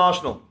game for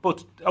Arsenal?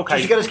 But okay,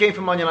 does he get his game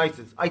for Man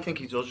United? I think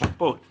he does.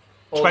 But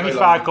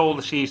 25 goal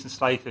a season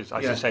strikers,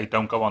 as you say,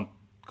 don't go on.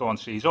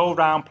 See, his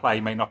all-round play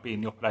may not be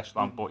in the upper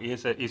echelon, but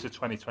he's a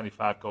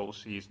 20-25 goal a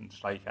season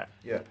striker.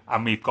 Yeah.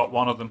 And we've got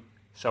one of them,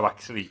 so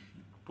actually,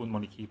 wouldn't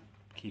want to keep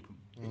him.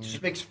 It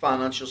just makes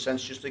financial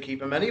sense just to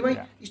keep him anyway.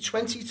 Yeah. He's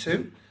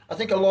 22. I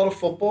think a lot of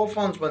football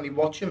fans, when they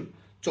watch him,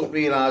 don't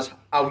realise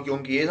how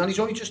young he is, and he's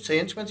only just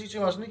turned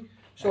 22, hasn't he?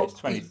 So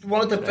he's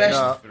one of the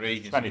best.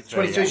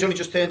 22. He's only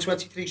just turned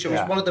 23, so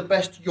he's one of the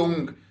best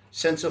young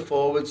centre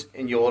forwards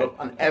in Europe,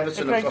 and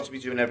Everton have got to be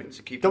doing everything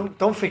to keep him.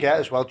 Don't forget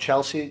as well,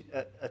 Chelsea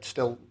are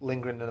still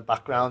lingering in the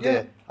background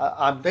here.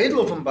 They'd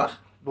love him back.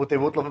 But they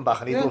would love him back,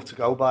 and he'd love to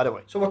go, by the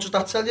way. So what does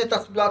that tell you?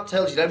 That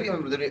tells you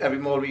every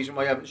more reason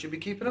why Everton should be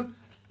keeping him.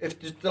 If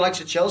the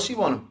likes of Chelsea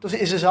want him.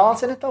 Is his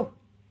heart in it, though?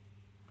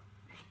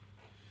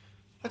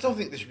 I don't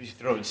think they should be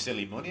throwing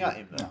silly money at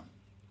him, though.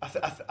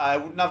 No. I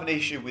wouldn't have an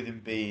issue with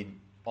him being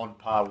on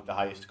par with the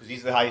highest, because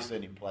he's the highest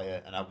earning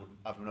player, and I would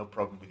have no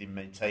problem with him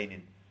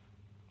maintaining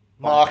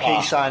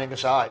marquee signing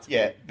aside.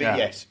 Yeah, but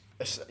yes,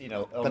 you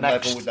know, on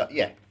level with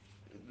that,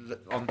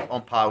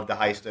 on par with the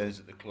highest earners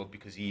at the club,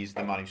 because he is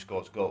the man who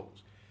scores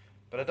goals.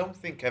 But I don't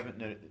think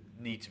Everton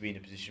need to be in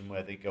a position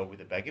where they go with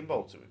a begging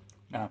bowl to him.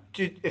 No.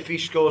 If he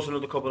scores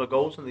another couple of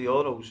goals in the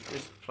Euros,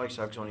 is the price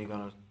tag's only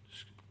going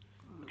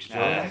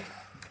to...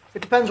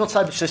 It depends what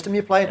type of system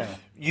you're playing. Yeah.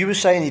 You were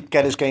saying he'd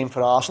get his game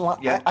for Arsenal.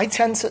 Yeah. I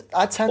tend to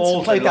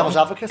play devil's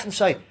advocate and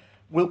say,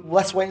 well,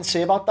 let's wait and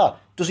see about that.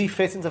 Does he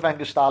fit into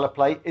Wenger's style of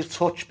play? Is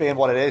touch being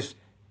what it is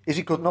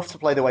he good enough to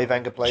play the way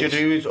Wenger plays?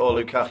 Giroud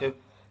or Lukaku?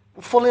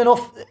 Funnily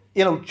enough,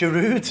 you know,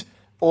 Giroud,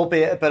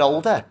 albeit a bit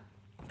older,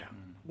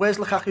 where's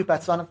Lukaku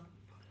better than him?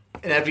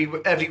 In every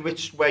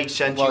which way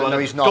sense you want to.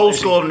 He's not. Goal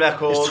scoring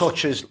records. His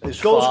touches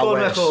is goal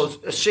scoring records,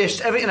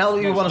 assists, everything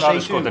else you want to say to him.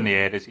 He's not as good in the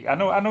air, is he? I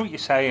know what you're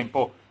saying,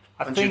 but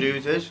I think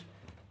Giroud is.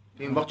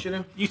 Been watching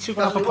him. You two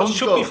have a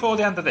punch-up before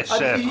the end of this.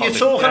 You're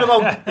talking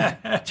about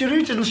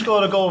Giroud didn't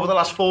score a goal over the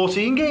last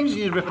 14 games.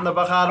 You're ripping the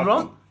back out of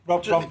Rom.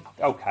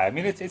 Okay, I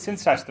mean it's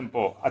interesting,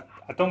 but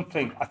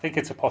I think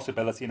it's a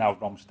possibility now.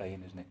 Rom's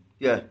staying, isn't it?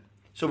 Yeah.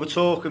 So we're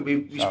talking.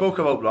 We spoke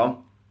about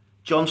Rom,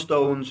 John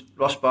Stones,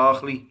 Ross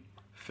Barkley,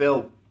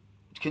 Phil.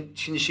 Can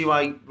you see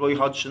why Roy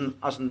Hodgson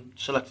hasn't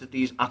selected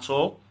these at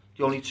all?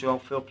 The only two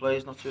outfield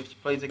players not to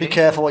have played the game. Be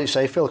careful what you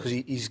say, Phil, because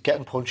he's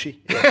getting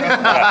punchy.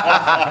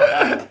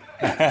 I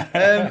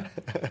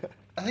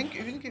think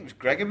it was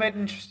Gregor made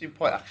an interesting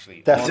point,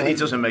 actually. Definitely. He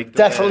doesn't make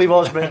definitely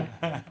was, man.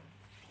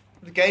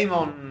 The game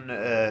on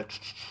the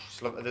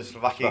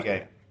Slovakia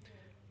game.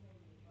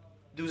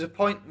 There was a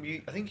point.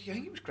 I think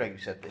it was Greg who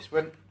said this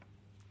when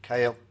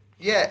Cahill.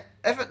 Yeah,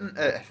 Everton.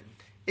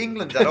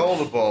 England had all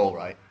the ball,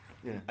 right?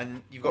 Yeah.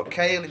 And you've got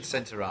Cahill in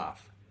centre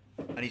half,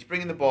 and he's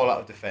bringing the ball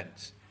out of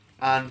defence.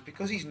 And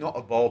because he's not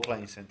a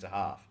ball-playing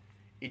centre-half,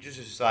 he just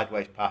does a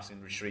sideways pass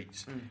and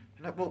retreats. And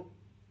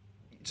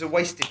it's a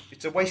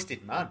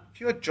wasted man. If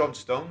you had John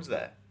Stones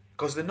there,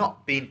 because they're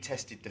not being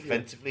tested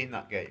defensively in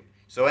that game,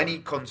 so any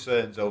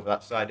concerns over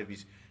that side of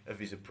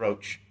his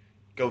approach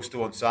goes to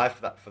one side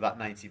for that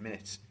 90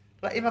 minutes.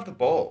 Let him have the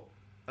ball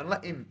and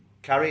let him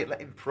carry it, let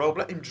him probe,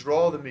 let him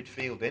draw the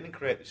midfield in and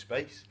create the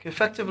space.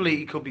 Effectively,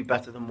 he could be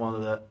better than one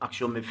of the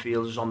actual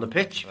midfielders on the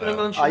pitch for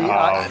England.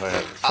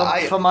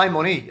 For my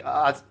money,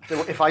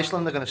 if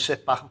Iceland are going to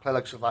sit back and play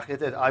like Slovakia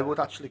did, I would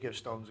actually give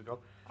Stones a go.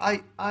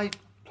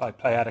 Play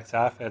Eric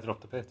Tarr further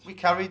up the pitch. We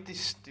carried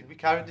this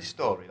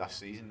story last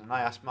season, and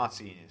I asked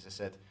Martinez. I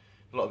said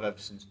a lot of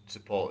Everton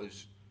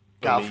supporters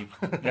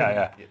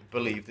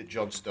believe that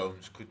John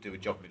Stones could do a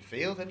job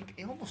midfield, and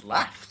he almost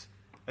laughed.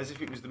 As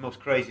if it was the most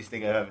craziest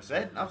thing I've ever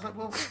said. And I was like,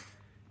 well,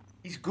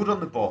 he's good on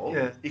the ball.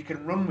 Yeah. He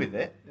can run with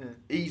it. Yeah.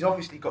 He's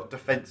obviously got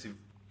defensive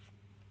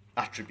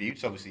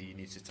attributes. Obviously, he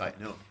needs to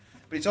tighten up.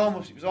 But it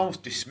was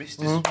almost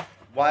dismissed as,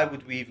 why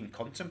would we even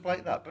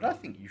contemplate that? But I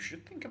think you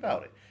should think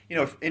about it. You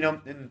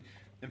know,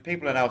 and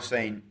people are now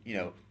saying, you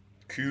know,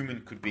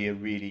 Koeman could be a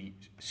really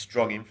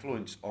strong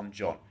influence on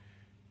John.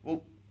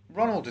 Well,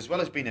 Ronald, as well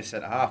as being a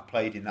centre-half,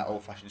 played in that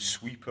old-fashioned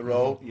sweeper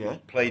role. Yeah.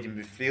 Played in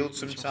midfield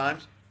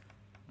sometimes.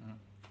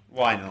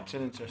 Why not?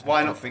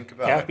 Why not think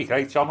about it? Yeah, it'd be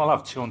great. John will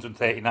have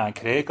 239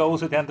 career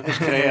goals at the end of his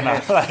career now.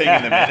 Thing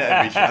in the minute,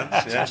 every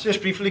chance. Yeah.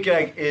 Just briefly,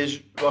 Greg, is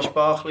Ross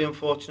Barkley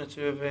unfortunate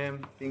to have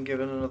been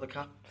given another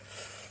cap?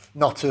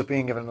 Not to have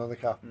been given another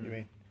cap, you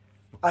mean?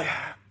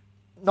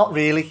 Not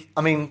really. I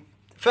mean...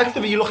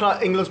 Effectively, you're looking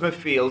at England's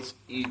midfield.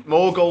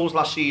 More goals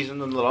last season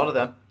than a lot of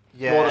them.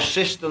 Yeah. More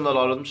assists than a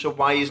lot of them, so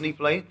why isn't he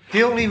playing?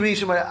 The only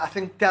reason why I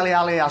think Dele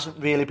Alli hasn't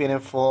really been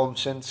in form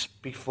since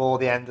before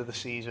the end of the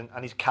season,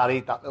 and he's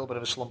carried that little bit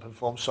of a slump in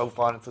form so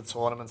far into the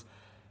tournament.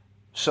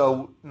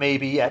 So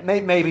maybe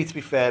to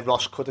be fair,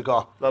 Ross could have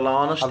got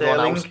Lallana,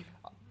 Sterling.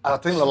 I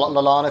think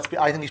Lallana.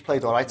 I think he's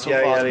played all right so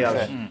far. To be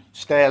fair.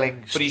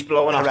 Sterling, but he's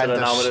blowing after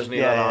an hour, isn't he?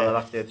 Lallana,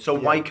 that's it. So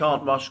why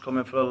can't Ross come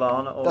in for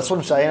Lallana? That's what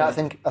I'm saying. I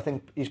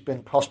think he's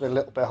been possibly a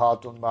little bit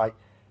hard done by.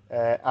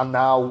 And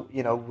now,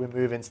 you know, we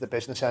move into the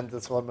business end of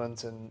the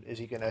tournament, and is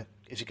he gonna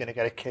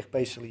get a kick?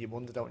 Basically, you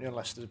wonder, don't you,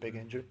 unless there's a big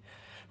injury.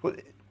 But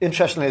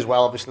interestingly as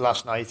well, obviously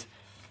last night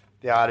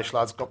the Irish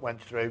lads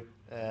went through.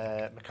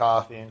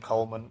 McCarthy and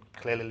Coleman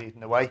clearly leading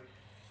the way.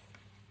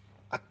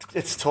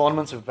 It's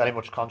tournaments of very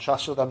much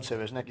contrast with them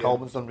two, isn't it? Yeah.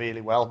 Coleman's done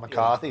really well.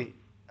 McCarthy,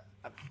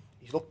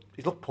 he's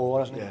looked poor,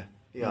 hasn't he? Yeah.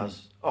 He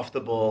has. Off the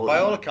ball. By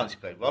all accounts, he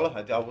played well.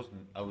 I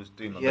was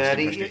doing my best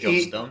impression of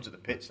John Stones at the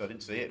pitch, so I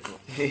didn't see it. But,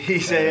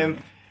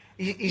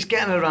 he's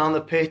getting around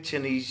the pitch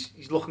and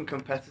he's looking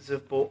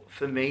competitive, but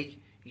for me,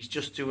 he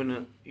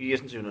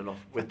isn't doing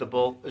enough with the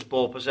ball. His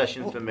ball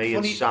possession for me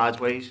is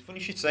sideways. Funny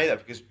you should say that,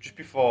 because just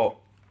before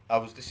I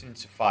was listening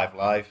to 5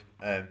 Live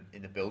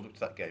in the build-up to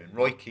that game, and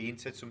Roy Keane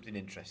said something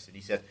interesting.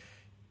 He said,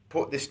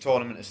 put this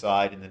tournament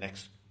aside in the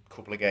next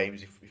couple of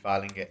games, if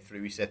Ireland get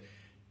through, he said,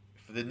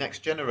 for the next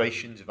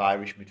generations of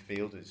Irish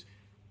midfielders,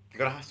 they're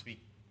going to have to be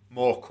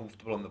more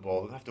comfortable on the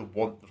ball. They have to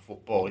want the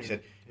football. He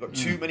said, you've got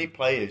too many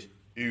players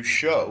who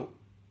show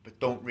but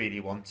don't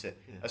really want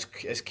it. Yeah.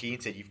 As Keane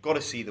said, you've got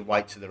to see the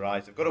whites of their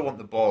eyes. They've got to want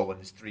the ball when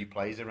there's 3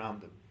 players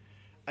around them.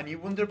 And you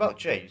wonder about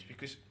James,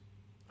 because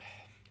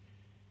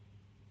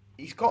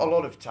he's got a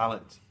lot of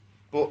talent,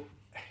 but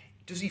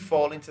does he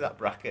fall into that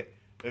bracket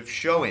of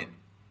showing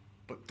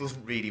but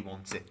doesn't really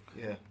want it?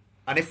 Yeah.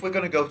 And if we're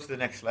going to go to the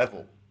next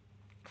level,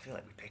 I feel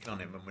like we're picking on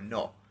him when we're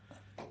not.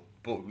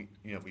 But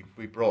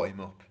we brought him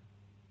up.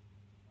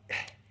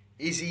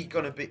 Is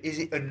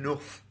it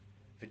enough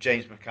for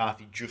James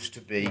McCarthy just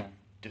to be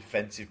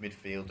defensive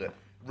midfielder,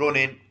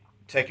 running,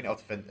 taking it off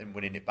defence and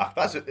winning it back?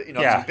 That's it's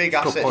a big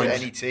asset for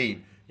any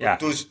team. But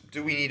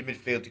do we need a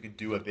midfielder who can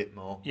do a bit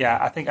more? Yeah,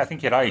 I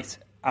think you're right,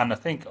 and I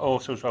think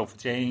also as well for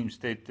James,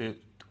 the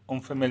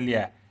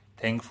unfamiliar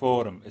thing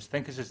for him is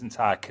his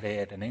entire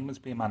career in England's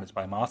been managed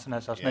by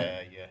Martinez, hasn't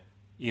it? Yeah.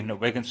 Even at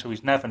Wigan, so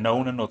he's never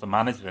known another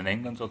manager in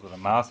England other than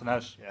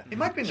Martinez. Yeah. He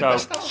might be the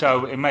best.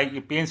 So it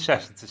might be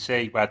interesting to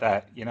see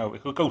whether,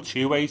 it could go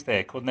 2 ways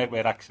there, couldn't it?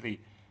 Where actually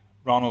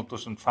Ronald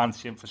doesn't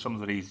fancy him for some of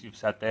the reasons you've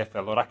said there,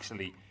 Phil, or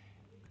actually,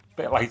 a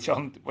bit like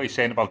John, what you're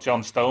saying about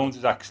John Stones,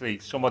 is actually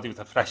somebody with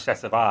a fresh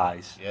set of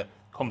eyes. Yeah.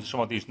 Come to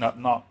somebody who's not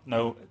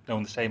known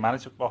the same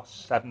manager for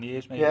 7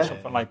 years, maybe,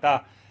 something like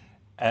that.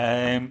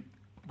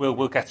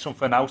 We'll get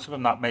something out of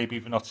him that maybe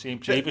we've not seen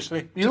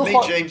previously. To me,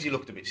 James, he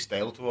looked a bit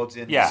stale towards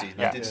the end of the season.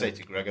 I did say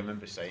to Greg, I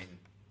remember saying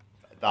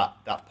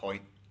that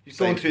point. He's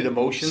going through the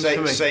motions.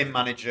 Same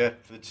manager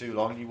for too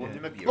long. You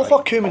wouldn't maybe. Look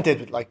what Koeman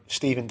did with like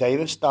Stephen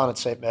Davis down at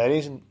St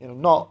Mary's, and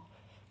not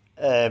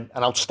an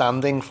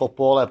outstanding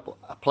footballer, but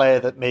a player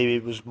that maybe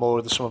was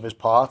more the sum of his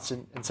parts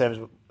in terms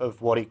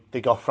of what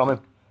they got from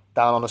him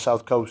down on the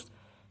south coast.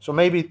 So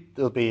maybe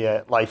there'll be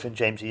life in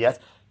Jamesy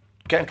yet.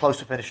 Getting close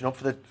to finishing up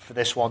for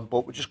this one,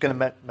 but we're just going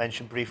to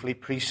mention briefly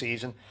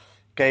pre-season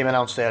game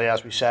announced earlier,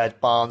 as we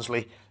said,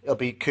 Barnsley. It'll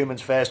be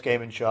Koeman's first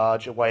game in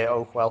charge away at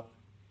Oakwell.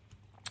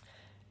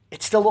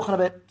 It's still looking a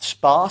bit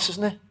sparse,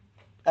 isn't it?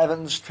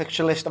 Everton's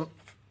fixture list.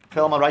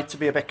 Phil, am I right to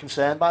be a bit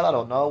concerned by that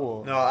or no?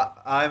 Or? No,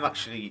 I'm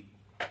actually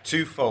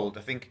twofold.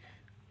 I think,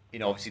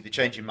 obviously the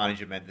change in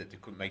manager meant that they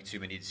couldn't make too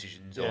many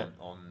decisions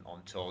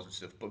on tours and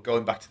stuff. But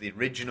going back to the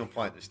original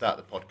point at the start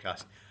of the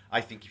podcast, I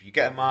think if you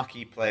get a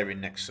marquee player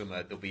in next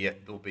summer, there'll be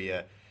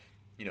a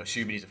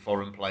assuming he's a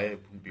foreign player,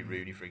 it wouldn't be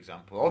Rooney, for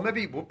example, or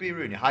maybe it would be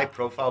Rooney, a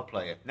high-profile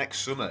player.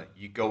 Next summer,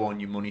 you go on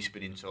your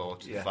money-spinning tour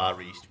to the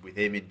Far East with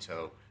him in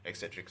tow,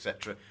 etc.,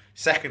 etc.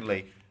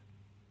 Secondly,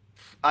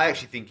 I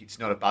actually think it's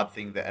not a bad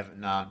thing that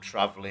Everton aren't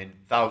travelling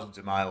thousands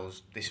of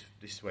miles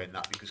this way and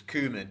that, because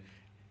Koeman,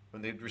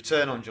 when they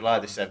return on July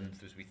the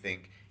 7th, as we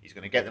think, he's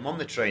going to get them on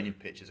the training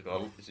pitch.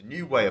 There's a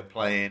new way of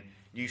playing,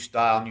 new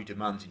style, new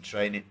demands in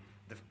training.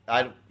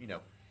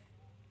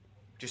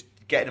 Just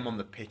getting them on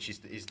the pitch is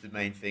the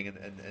main thing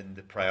and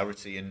the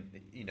priority, and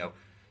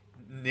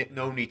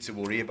no need to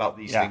worry about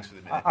these things for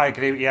the minute. I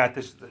agree. Yeah,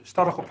 there's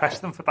historical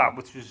precedent for that,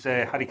 which was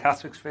Harry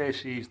Catterick's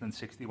first season in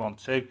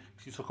 61-2.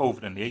 He took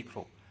over in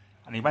April,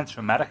 and he went to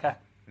America.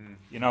 In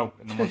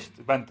the month,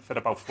 he went for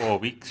about 4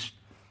 weeks,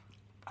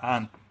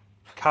 and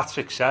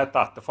Catterick said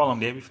that the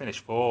following year we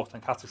finished 4th,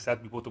 and Catterick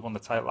said we would have won the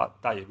title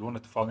that year. We won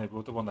it the following year, we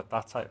would have won that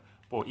title.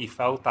 But he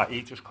felt that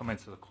he'd just come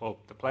into the club.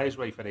 The players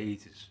were for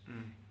ages.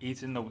 He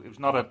didn't know, it was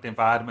not an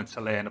environment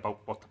to learn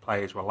about what the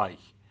players were like.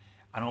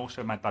 And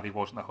also meant that he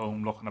wasn't at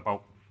home looking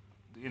about,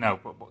 the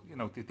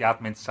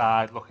admin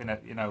side, looking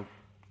at,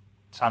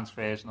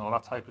 transfers and all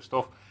that type of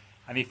stuff.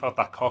 And he felt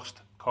that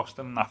cost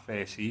him that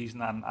first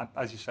season. And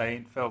as you're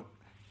saying, Phil,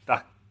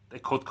 that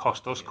it could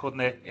cost us,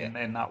 couldn't it,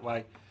 in that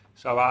way?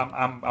 So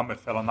I'm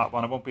with Phil on that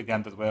one. It won't be the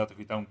end of the world if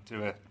we don't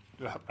do a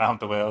round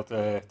the world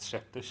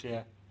trip this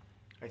year.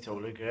 I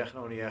totally agree. I can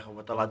only echo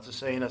what the lads are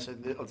saying. I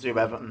said I'll do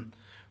Everton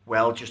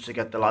well just to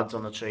get the lads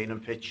on the training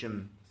pitch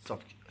and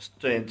stop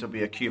to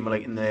be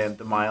accumulating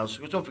the miles.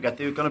 Because don't forget,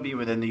 they're going to be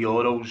within the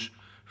Euros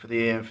for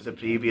the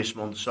previous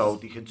month, so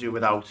they could do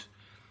without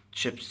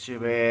trips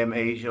to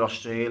Asia,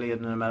 Australia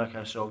and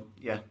America. So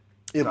I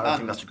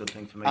think that's a good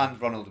thing for me.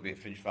 And Ronald will be at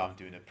Finch Farm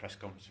doing a press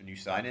conference for new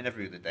signing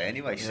every other day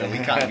anyway, so we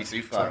can't be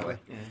too far away.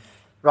 Yeah.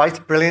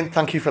 Right, brilliant.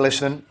 Thank you for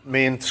listening.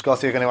 Me and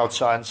Scotty are going to go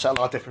outside and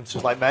settle our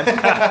differences like men.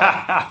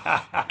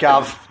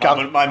 Gav,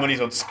 my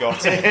money's on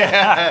Scott.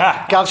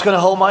 Gav's going to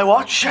hold my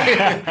watch.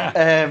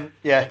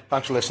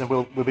 Thanks for listening.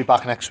 We'll be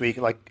back next week,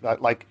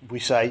 like we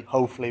say,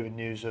 hopefully with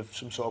news of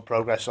some sort of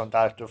progress on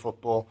director of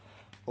football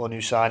or new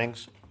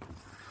signings.